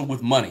successful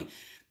with money.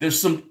 There's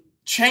some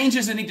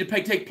changes that need to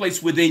take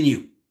place within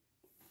you.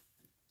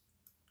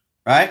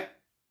 Right?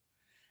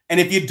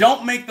 And if you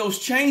don't make those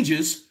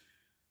changes,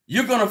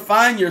 you're going to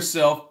find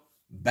yourself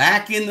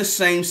back in the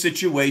same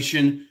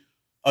situation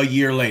a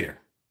year later,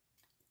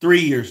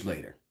 3 years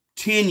later,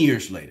 10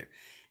 years later.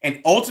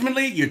 And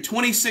ultimately, you're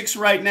 26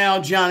 right now,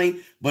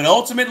 Johnny, but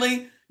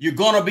ultimately, you're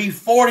going to be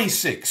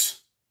 46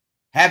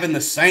 having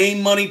the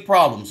same money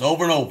problems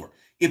over and over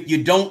if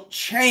you don't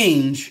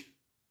change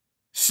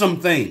some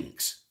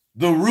things,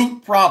 the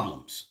root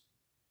problems.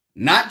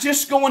 Not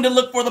just going to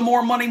look for the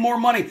more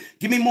money,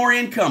 give me more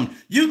income.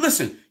 You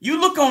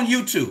look on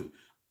YouTube.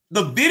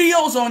 The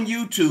videos on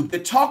YouTube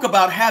that talk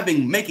about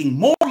making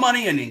more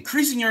money and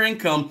increasing your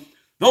income,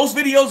 those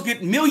videos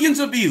get millions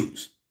of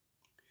views.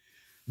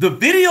 The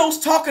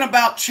videos talking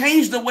about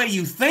change the way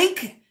you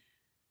think,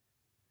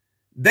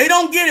 they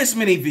don't get as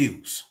many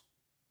views,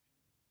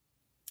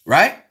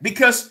 right?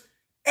 Because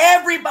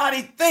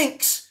everybody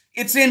thinks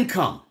it's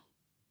income.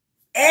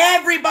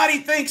 Everybody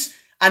thinks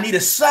I need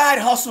a side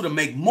hustle to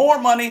make more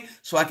money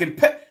so I can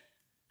pay.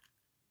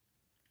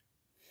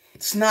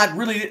 That's not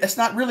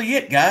really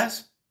it,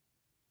 guys.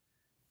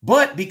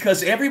 But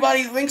because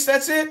everybody thinks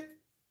that's it,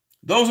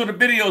 those are the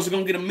videos that are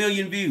going to get 1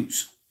 million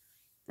views,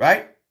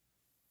 right?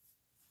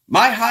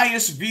 My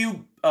highest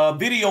view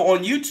video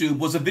on YouTube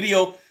was a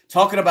video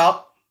talking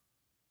about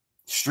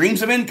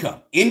streams of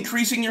income,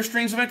 increasing your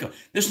streams of income.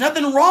 There's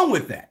nothing wrong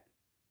with that,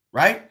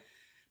 right?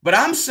 But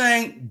I'm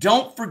saying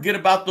don't forget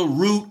about the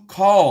root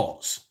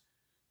cause.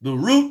 The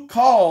root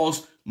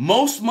cause,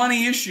 most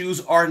money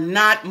issues are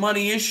not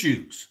money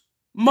issues.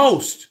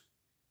 Most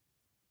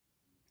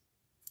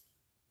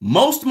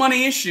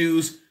money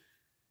issues,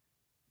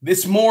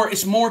 it's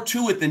more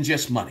to it than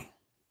just money.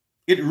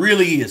 It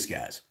really is,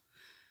 guys.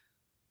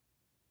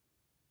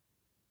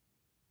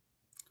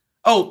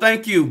 Oh,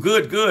 thank you.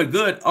 Good.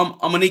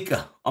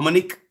 Amanika,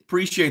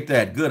 appreciate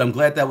that. Good. I'm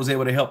glad that was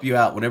able to help you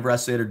out whenever I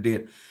said or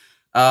did.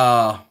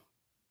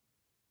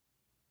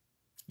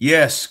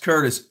 Yes,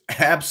 Curtis,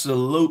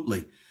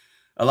 absolutely.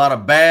 A lot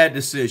of bad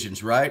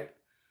decisions, right?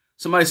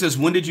 Somebody says,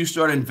 when did you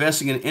start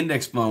investing in an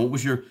index fund? What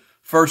was your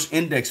first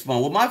index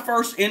fund? Well, my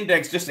first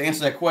index, just to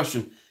answer that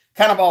question,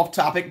 kind of off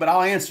topic, but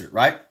I'll answer it,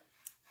 right?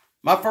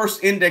 My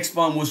first index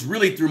fund was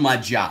really through my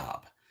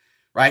job,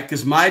 right?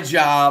 Because my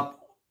job,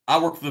 I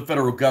work for the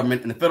federal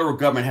government, and the federal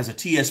government has a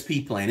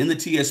TSP plan. In the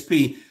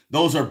TSP,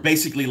 those are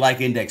basically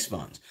like index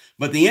funds.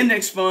 But the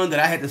index fund that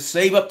I had to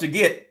save up to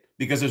get,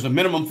 because there's a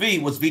minimum fee,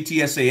 was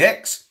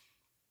VTSAX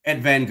at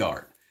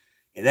Vanguard.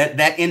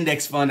 That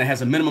index fund that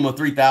has a minimum of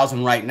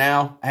 $3,000 right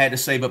now, I had to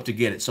save up to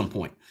get at some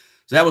point.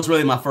 So that was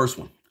really my first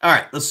one. All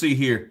right, let's see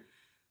here.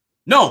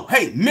 No,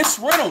 hey, Miss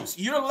Reynolds,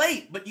 you're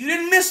late, but you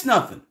didn't miss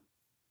nothing.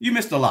 You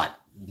missed a lot.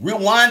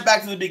 Rewind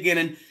back to the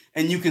beginning,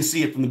 and you can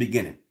see it from the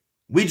beginning.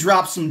 We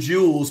dropped some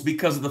jewels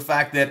because of the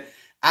fact that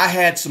I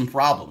had some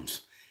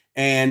problems.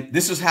 And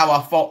this is how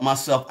I fought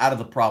myself out of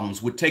the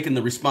problems, with taking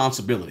the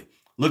responsibility,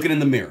 looking in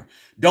the mirror.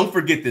 Don't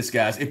forget this,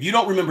 guys. If you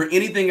don't remember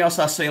anything else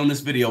I say on this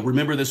video,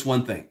 remember this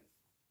one thing.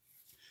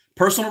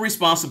 Personal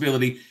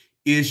responsibility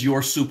is your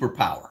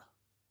superpower.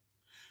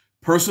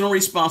 Personal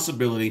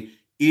responsibility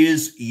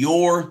is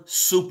your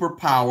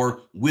superpower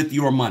with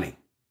your money.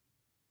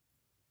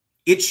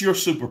 It's your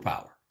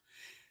superpower.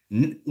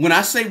 When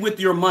I say with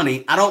your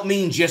money, I don't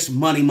mean just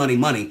money.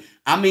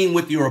 I mean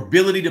with your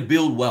ability to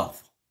build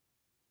wealth.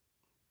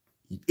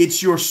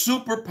 It's your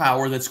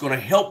superpower that's going to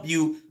help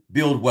you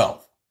build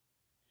wealth.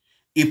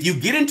 If you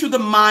get into the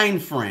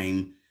mind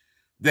frame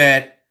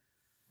that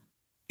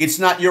it's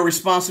not your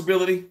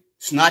responsibility,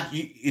 it's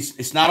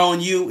not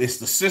on you, it's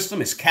the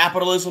system, it's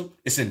capitalism,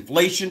 it's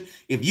inflation.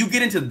 If you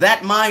get into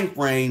that mind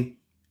frame,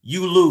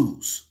 you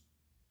lose.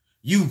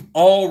 You've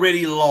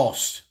already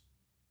lost.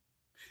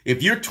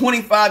 If you're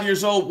 25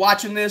 years old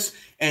watching this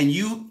and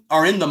you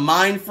are in the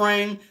mind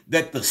frame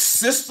that the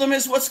system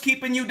is what's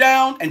keeping you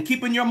down and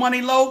keeping your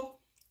money low,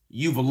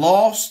 you've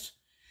lost,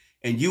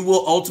 and you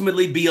will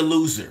ultimately be a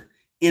loser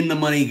in the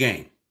money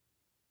game.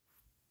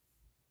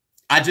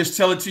 I just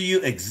tell it to you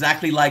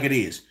exactly like it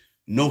is.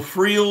 No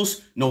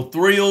frills, no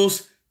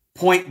thrills,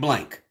 point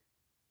blank.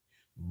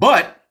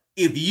 But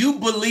if you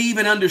believe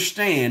and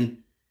understand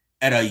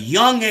at a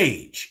young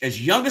age,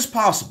 as young as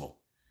possible,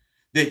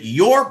 that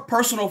your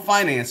personal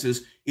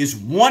finances is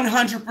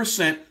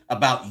 100%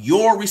 about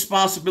your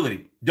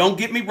responsibility. Don't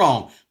get me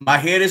wrong. My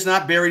head is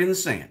not buried in the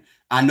sand.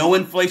 I know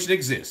inflation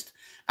exists.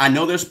 I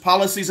know there's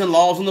policies and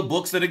laws in the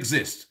books that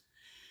exist.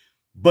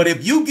 But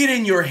if you get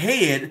in your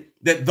head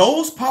that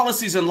those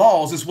policies and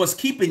laws is what's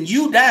keeping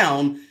you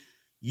down,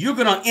 you're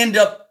going to end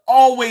up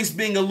always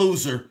being a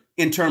loser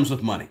in terms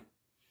of money.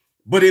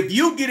 But if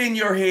you get in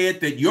your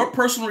head that your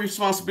personal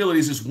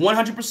responsibilities is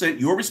 100%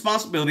 your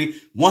responsibility,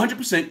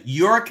 100%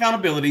 your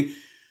accountability,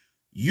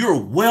 you're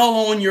well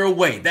on your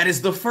way. That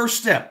is the first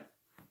step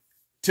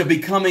to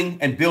becoming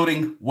and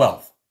building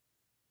wealth.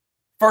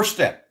 First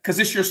step, because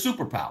it's your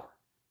superpower,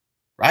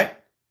 right?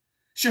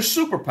 It's your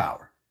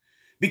superpower.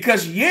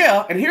 Because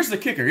yeah, and here's the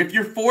kicker. If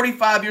you're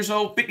 45 years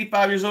old,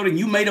 55 years old, and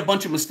you made a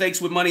bunch of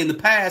mistakes with money in the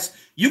past,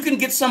 you can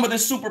get some of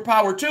this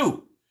superpower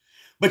too.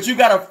 But you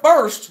got to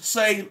first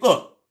say,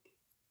 look,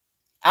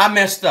 I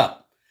messed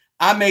up.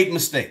 I made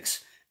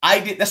mistakes.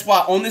 That's why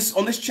on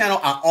this channel,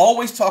 I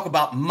always talk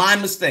about my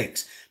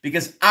mistakes,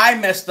 because I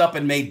messed up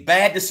and made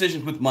bad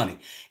decisions with money.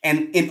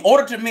 And in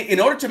order to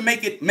turn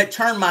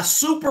my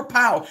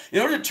superpower,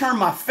 in order to turn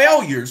my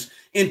failures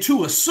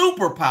into a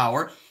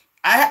superpower,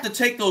 I have to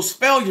take those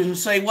failures and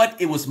say,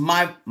 what? It was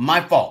my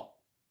fault.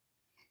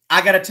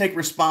 I got to take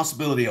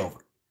responsibility over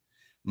it.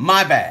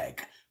 My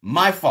bag,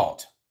 my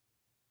fault.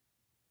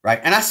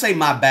 Right? And I say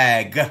my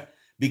bag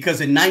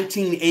because in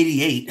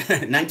 1988,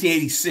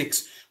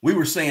 1986, we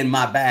were saying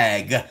my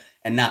bag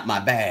and not my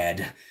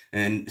bad.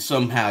 And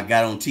somehow I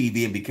got on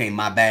TV and became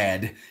my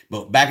bad.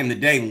 But back in the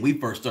day when we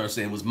first started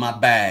saying it was my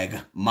bag,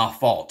 my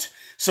fault.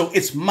 So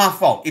it's my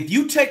fault. If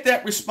you take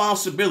that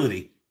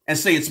responsibility and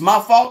say it's my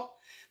fault,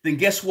 then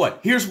guess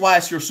what? Here's why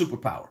it's your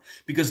superpower.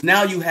 Because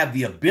now you have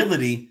the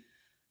ability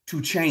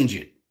to change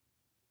it.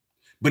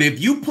 But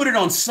if you put it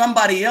on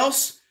somebody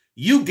else,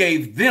 you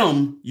gave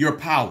them your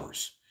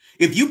powers.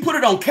 If you put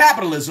it on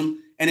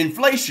capitalism and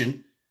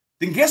inflation,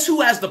 then guess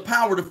who has the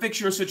power to fix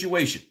your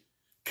situation?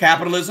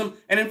 Capitalism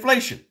and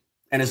inflation.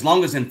 And as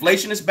long as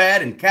inflation is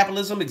bad and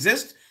capitalism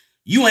exists,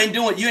 you ain't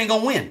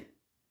gonna win.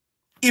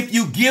 If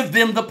you give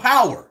them the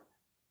power.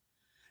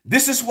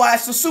 This is why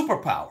it's a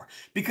superpower,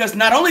 because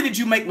not only did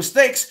you make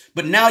mistakes,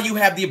 but now you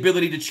have the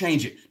ability to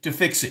change it, to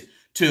fix it,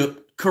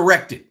 to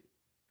correct it.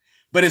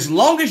 But as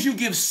long as you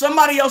give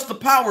somebody else the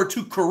power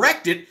to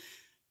correct it,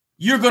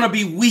 you're going to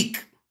be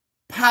weak,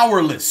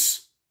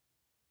 powerless,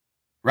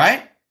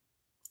 right?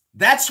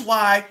 That's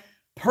why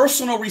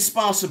personal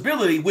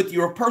responsibility with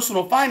your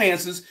personal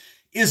finances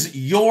is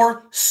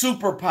your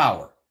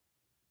superpower.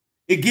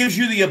 It gives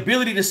you the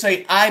ability to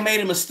say, I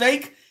made a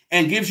mistake,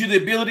 and gives you the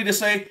ability to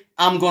say,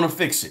 I'm going to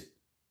fix it.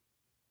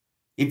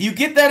 If you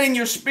get that in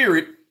your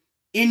spirit,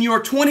 in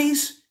your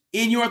 20s,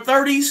 in your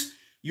 30s,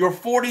 your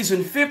 40s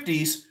and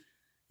 50s,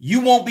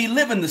 you won't be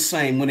living the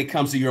same when it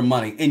comes to your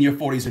money in your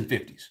 40s and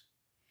 50s.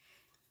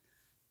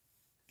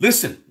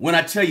 Listen, when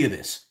I tell you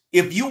this,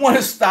 if you want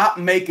to stop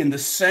having the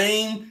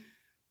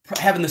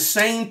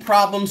same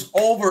problems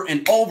over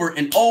and over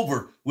and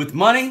over with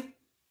money,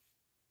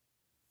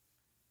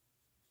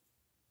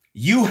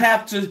 you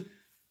have to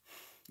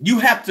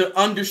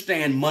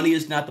understand money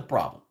is not the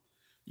problem.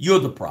 You're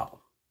the problem.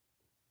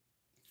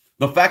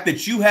 The fact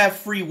that you have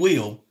free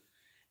will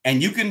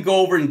and you can go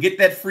over and get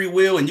that free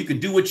will and you can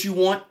do what you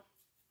want.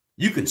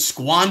 You can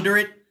squander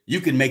it.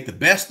 You can make the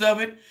best of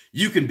it.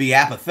 You can be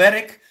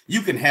apathetic.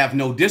 You can have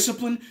no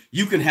discipline.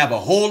 You can have a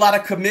whole lot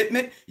of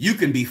commitment. You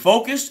can be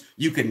focused.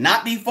 You can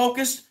not be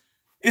focused.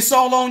 It's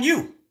all on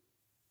you.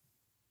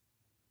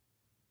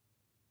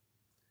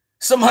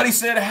 Somebody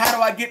said, how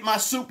do I get my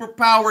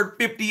superpower at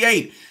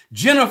 58?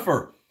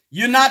 Jennifer,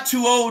 you're not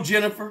too old,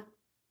 Jennifer.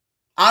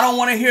 I don't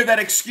want to hear that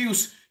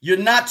excuse. You're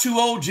not too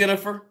old,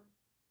 Jennifer.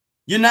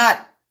 You're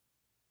not.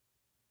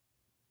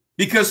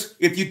 Because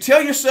if you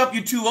tell yourself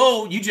you're too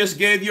old, you just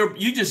gave your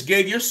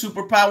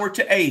superpower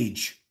to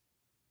age.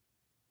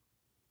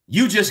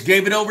 You just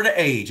gave it over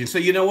to age. And so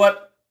you know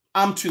what?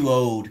 I'm too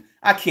old.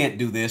 I can't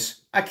do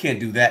this. I can't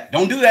do that.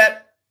 Don't do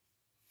that.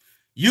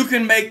 You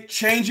can make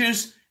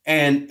changes.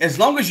 And as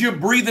long as you're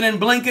breathing and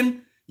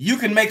blinking, you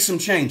can make some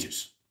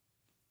changes.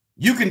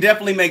 You can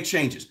definitely make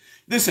changes.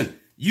 Listen,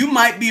 you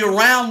might be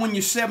around when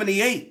you're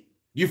 78.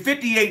 You're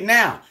 58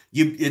 now.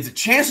 The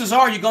chances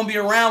are you're going to be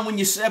around when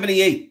you're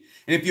 78.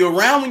 And if you're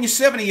around when you're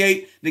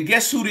 78, then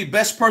guess who the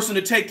best person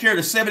to take care of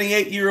the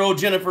 78-year-old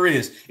Jennifer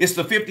is? It's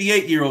the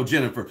 58-year-old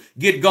Jennifer.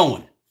 Get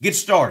going. Get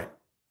started.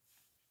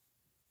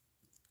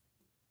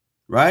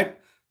 Right?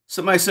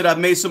 Somebody said, I've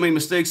made so many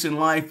mistakes in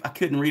life, I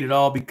couldn't read it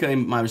all. It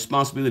became my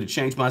responsibility to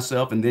change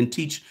myself and then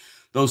teach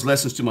those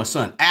lessons to my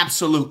son.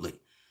 Absolutely.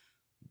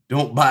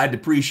 Don't buy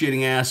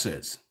depreciating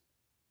assets.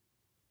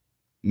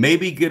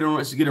 Maybe get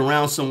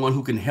around someone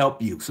who can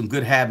help you, some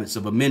good habits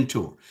of a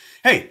mentor.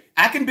 Hey,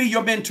 I can be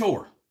your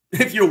mentor.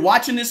 If you're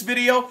watching this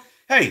video,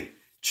 hey,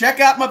 check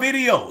out my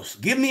videos.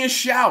 Give me a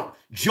shout.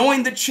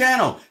 Join the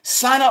channel.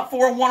 Sign up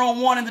for a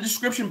one-on-one in the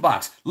description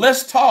box.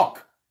 Let's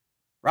talk,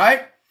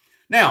 right?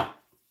 Now,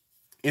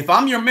 if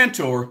I'm your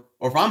mentor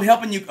or if I'm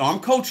helping you or I'm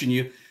coaching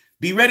you,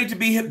 be ready to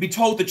be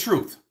told the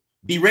truth.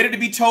 Be ready to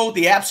be told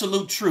the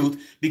absolute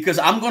truth because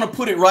I'm going to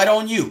put it right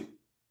on you.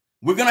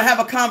 We're going to have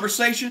a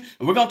conversation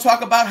and we're going to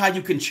talk about how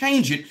you can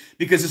change it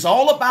because it's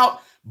all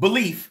about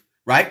belief,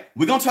 right?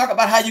 We're going to talk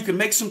about how you can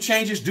make some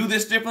changes, do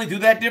this differently, do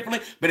that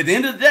differently. But at the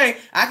end of the day,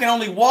 I can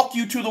only walk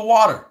you to the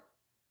water,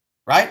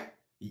 right?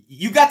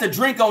 You got to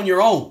drink on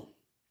your own,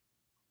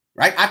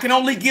 right? I can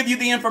only give you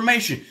the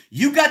information.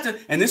 You got to,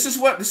 and this is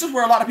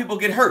where a lot of people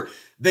get hurt.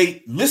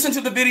 They listen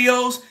to the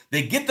videos,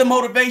 they get the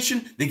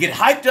motivation, they get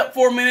hyped up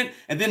for a minute,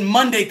 and then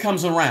Monday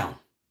comes around.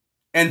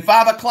 And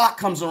 5 o'clock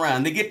comes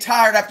around. They get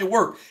tired after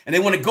work and they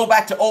want to go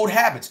back to old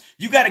habits.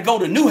 You got to go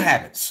to new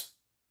habits.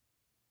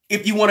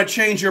 If you want to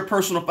change your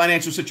personal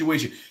financial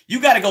situation, you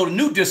got to go to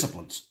new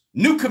disciplines,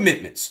 new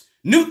commitments,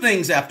 new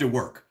things after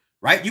work,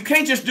 right? You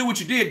can't just do what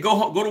you did. Go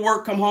home, go to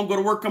work, come home, go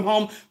to work, come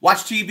home,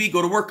 watch TV,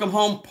 go to work, come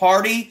home,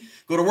 party,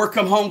 go to work,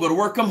 come home, go to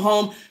work, come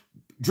home,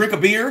 drink a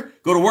beer,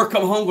 go to work,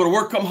 come home, go to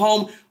work, come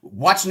home,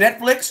 watch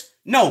Netflix.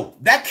 No,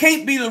 that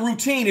can't be the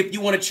routine if you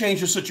want to change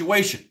your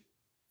situation.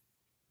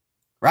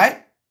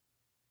 Right?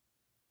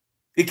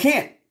 It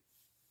can't.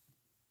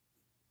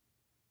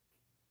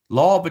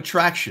 Law of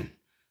attraction.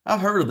 I've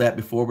heard of that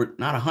before, but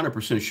not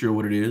 100% sure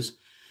what it is.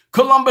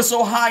 Columbus,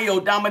 Ohio,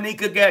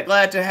 Dominica,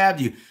 glad to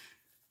have you.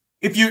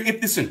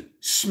 Listen,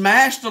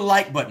 smash the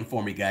like button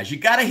for me, guys. You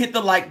got to hit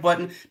the like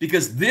button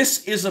because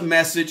this is a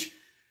message.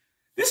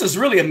 This is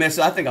really a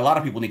message I think a lot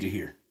of people need to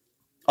hear.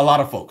 A lot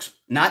of folks,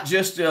 not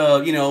just,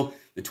 the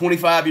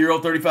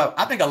 25-year-old, 35.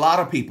 I think a lot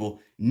of people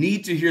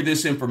need to hear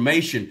this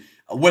information.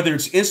 Whether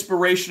it's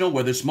inspirational,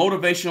 whether it's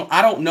motivational,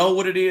 I don't know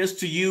what it is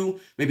to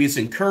you. Maybe it's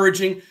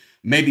encouraging.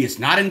 Maybe it's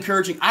not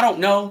encouraging. I don't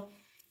know.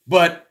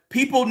 But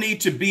people need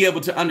to be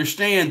able to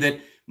understand that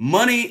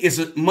money is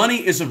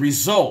a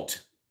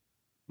result.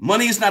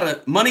 Money is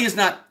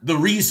not the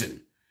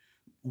reason.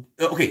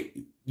 Okay,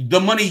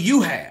 the money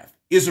you have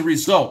is a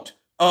result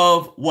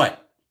of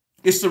what?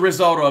 It's the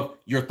result of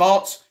your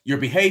thoughts, your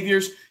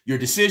behaviors, your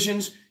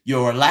decisions,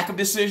 your lack of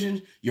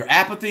decisions, your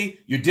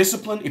apathy, your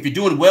discipline. If you're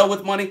doing well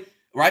with money,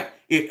 right?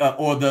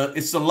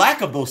 It's the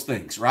lack of those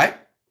things, right?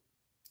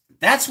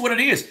 That's what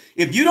it is.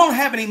 If you don't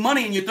have any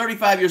money and you're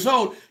 35 years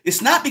old,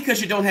 it's not because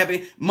you don't have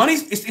any money.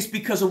 It's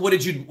because of what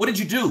did you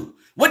do?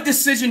 What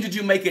decision did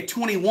you make at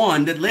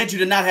 21 that led you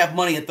to not have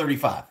money at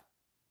 35?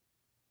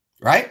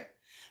 Right?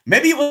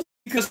 Maybe it was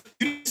because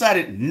you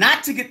decided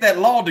not to get that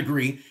law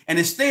degree and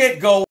instead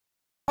go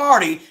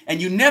party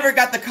and you never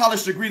got the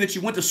college degree that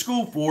you went to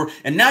school for,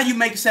 and now you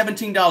make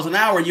 $17 an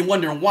hour and you're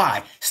wondering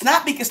why. It's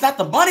not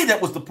the money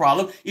that was the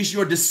problem. It's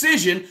your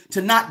decision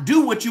to not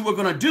do what you were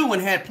going to do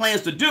and had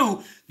plans to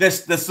do.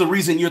 That's the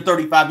reason you're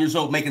 35 years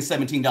old making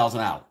 $17 an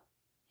hour.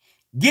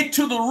 Get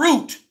to the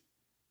root.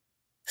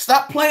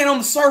 Stop playing on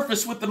the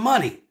surface with the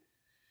money.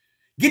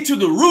 Get to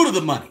the root of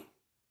the money,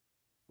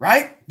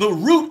 right? The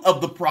root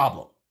of the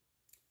problem,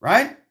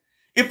 right?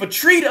 If a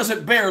tree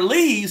doesn't bear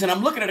leaves, and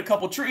I'm looking at a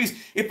couple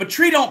trees, if a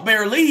tree don't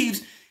bear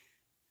leaves,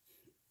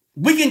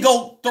 we can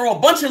go throw a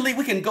bunch of leaves.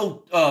 We can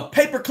go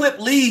paper clip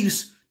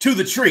leaves to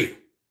the tree.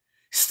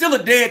 Still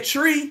a dead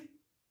tree.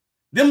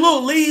 Them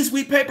little leaves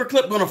we paper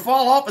clip going to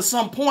fall off at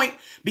some point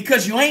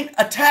because you ain't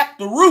attacked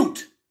the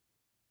root.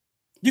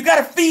 You got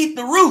to feed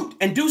the root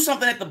and do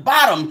something at the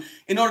bottom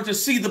in order to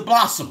see the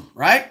blossom,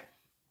 right?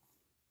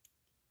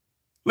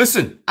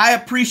 Listen, I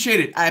appreciate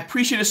it. I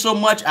appreciate it so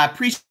much. I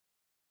appreciate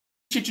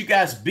you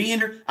guys being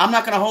here. I'm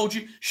not going to hold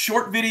you.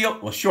 Short video.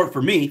 Well, short for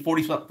me,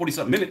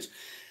 40-something minutes.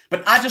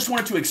 But I just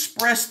wanted to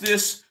express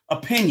this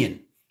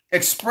opinion,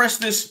 express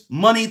this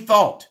money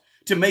thought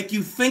to make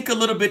you think a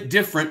little bit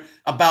different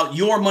about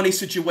your money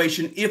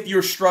situation if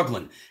you're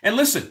struggling. And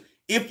listen,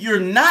 if you're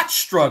not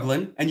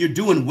struggling and you're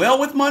doing well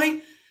with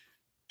money,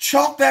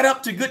 chalk that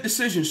up to good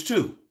decisions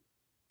too.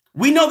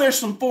 We know there's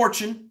some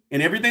fortune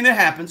in everything that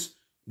happens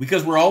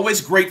because we're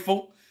always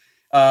grateful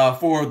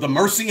for the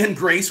mercy and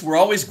grace. We're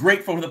always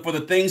grateful for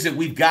the things that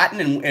we've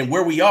gotten and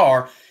where we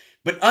are.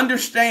 But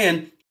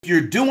understand, if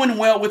you're doing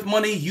well with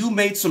money, you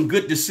made some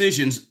good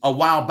decisions a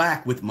while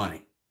back with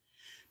money.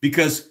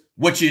 Because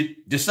what you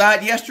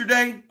decide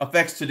yesterday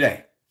affects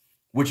today.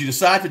 What you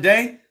decide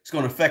today is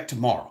going to affect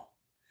tomorrow.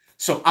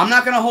 So I'm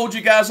not going to hold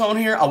you guys on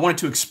here. I wanted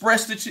to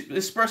express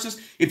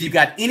this. If you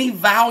got any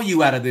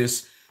value out of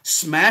this,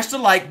 smash the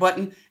like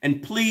button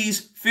and please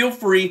feel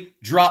free,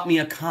 drop me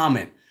a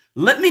comment.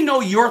 Let me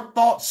know your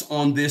thoughts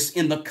on this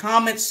in the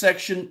comment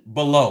section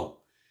below.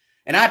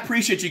 And I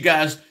appreciate you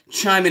guys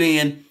chiming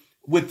in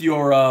with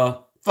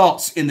your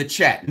thoughts in the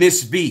chat.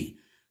 Miss V,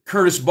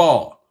 Curtis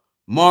Ball,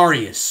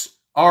 Marius,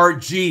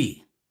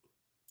 RG,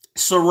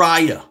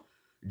 Soraya,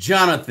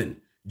 Jonathan,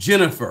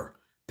 Jennifer,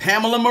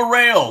 Pamela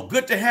Morrell.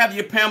 Good to have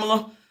you,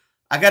 Pamela.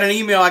 I got an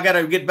email. I got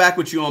to get back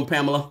with you on,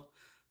 Pamela.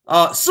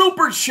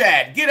 Super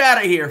chat. Get out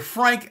of here.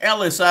 Frank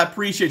Ellis, I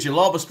appreciate you.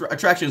 Law of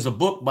Attraction is a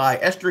book by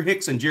Esther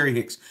Hicks and Jerry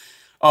Hicks.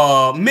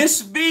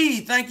 Miss V,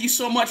 thank you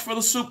so much for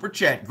the super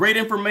chat. Great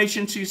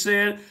information, she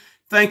said.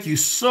 Thank you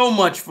so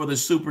much for the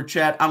super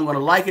chat. I'm going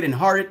to like it and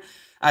heart it.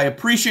 I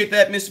appreciate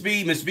that, Miss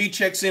V. Miss V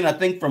checks in, I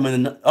think, from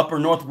an upper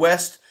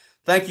Northwest.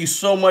 Thank you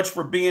so much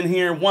for being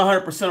here.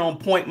 100% on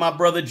point, my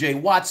brother, Jay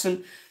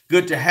Watson.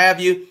 Good to have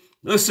you.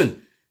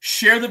 Listen,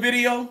 share the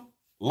video,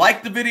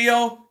 like the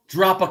video,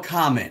 drop a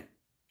comment.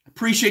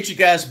 Appreciate you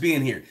guys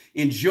being here.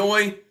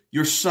 Enjoy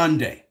your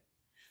Sunday.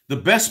 The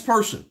best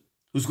person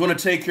who's going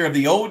to take care of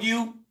the old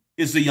you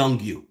is the young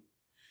you.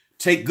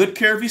 Take good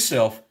care of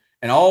yourself,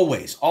 and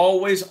always,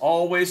 always,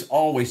 always,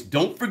 always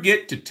don't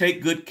forget to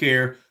take good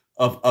care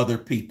of other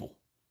people.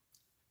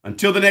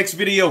 Until the next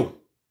video,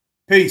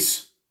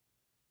 peace.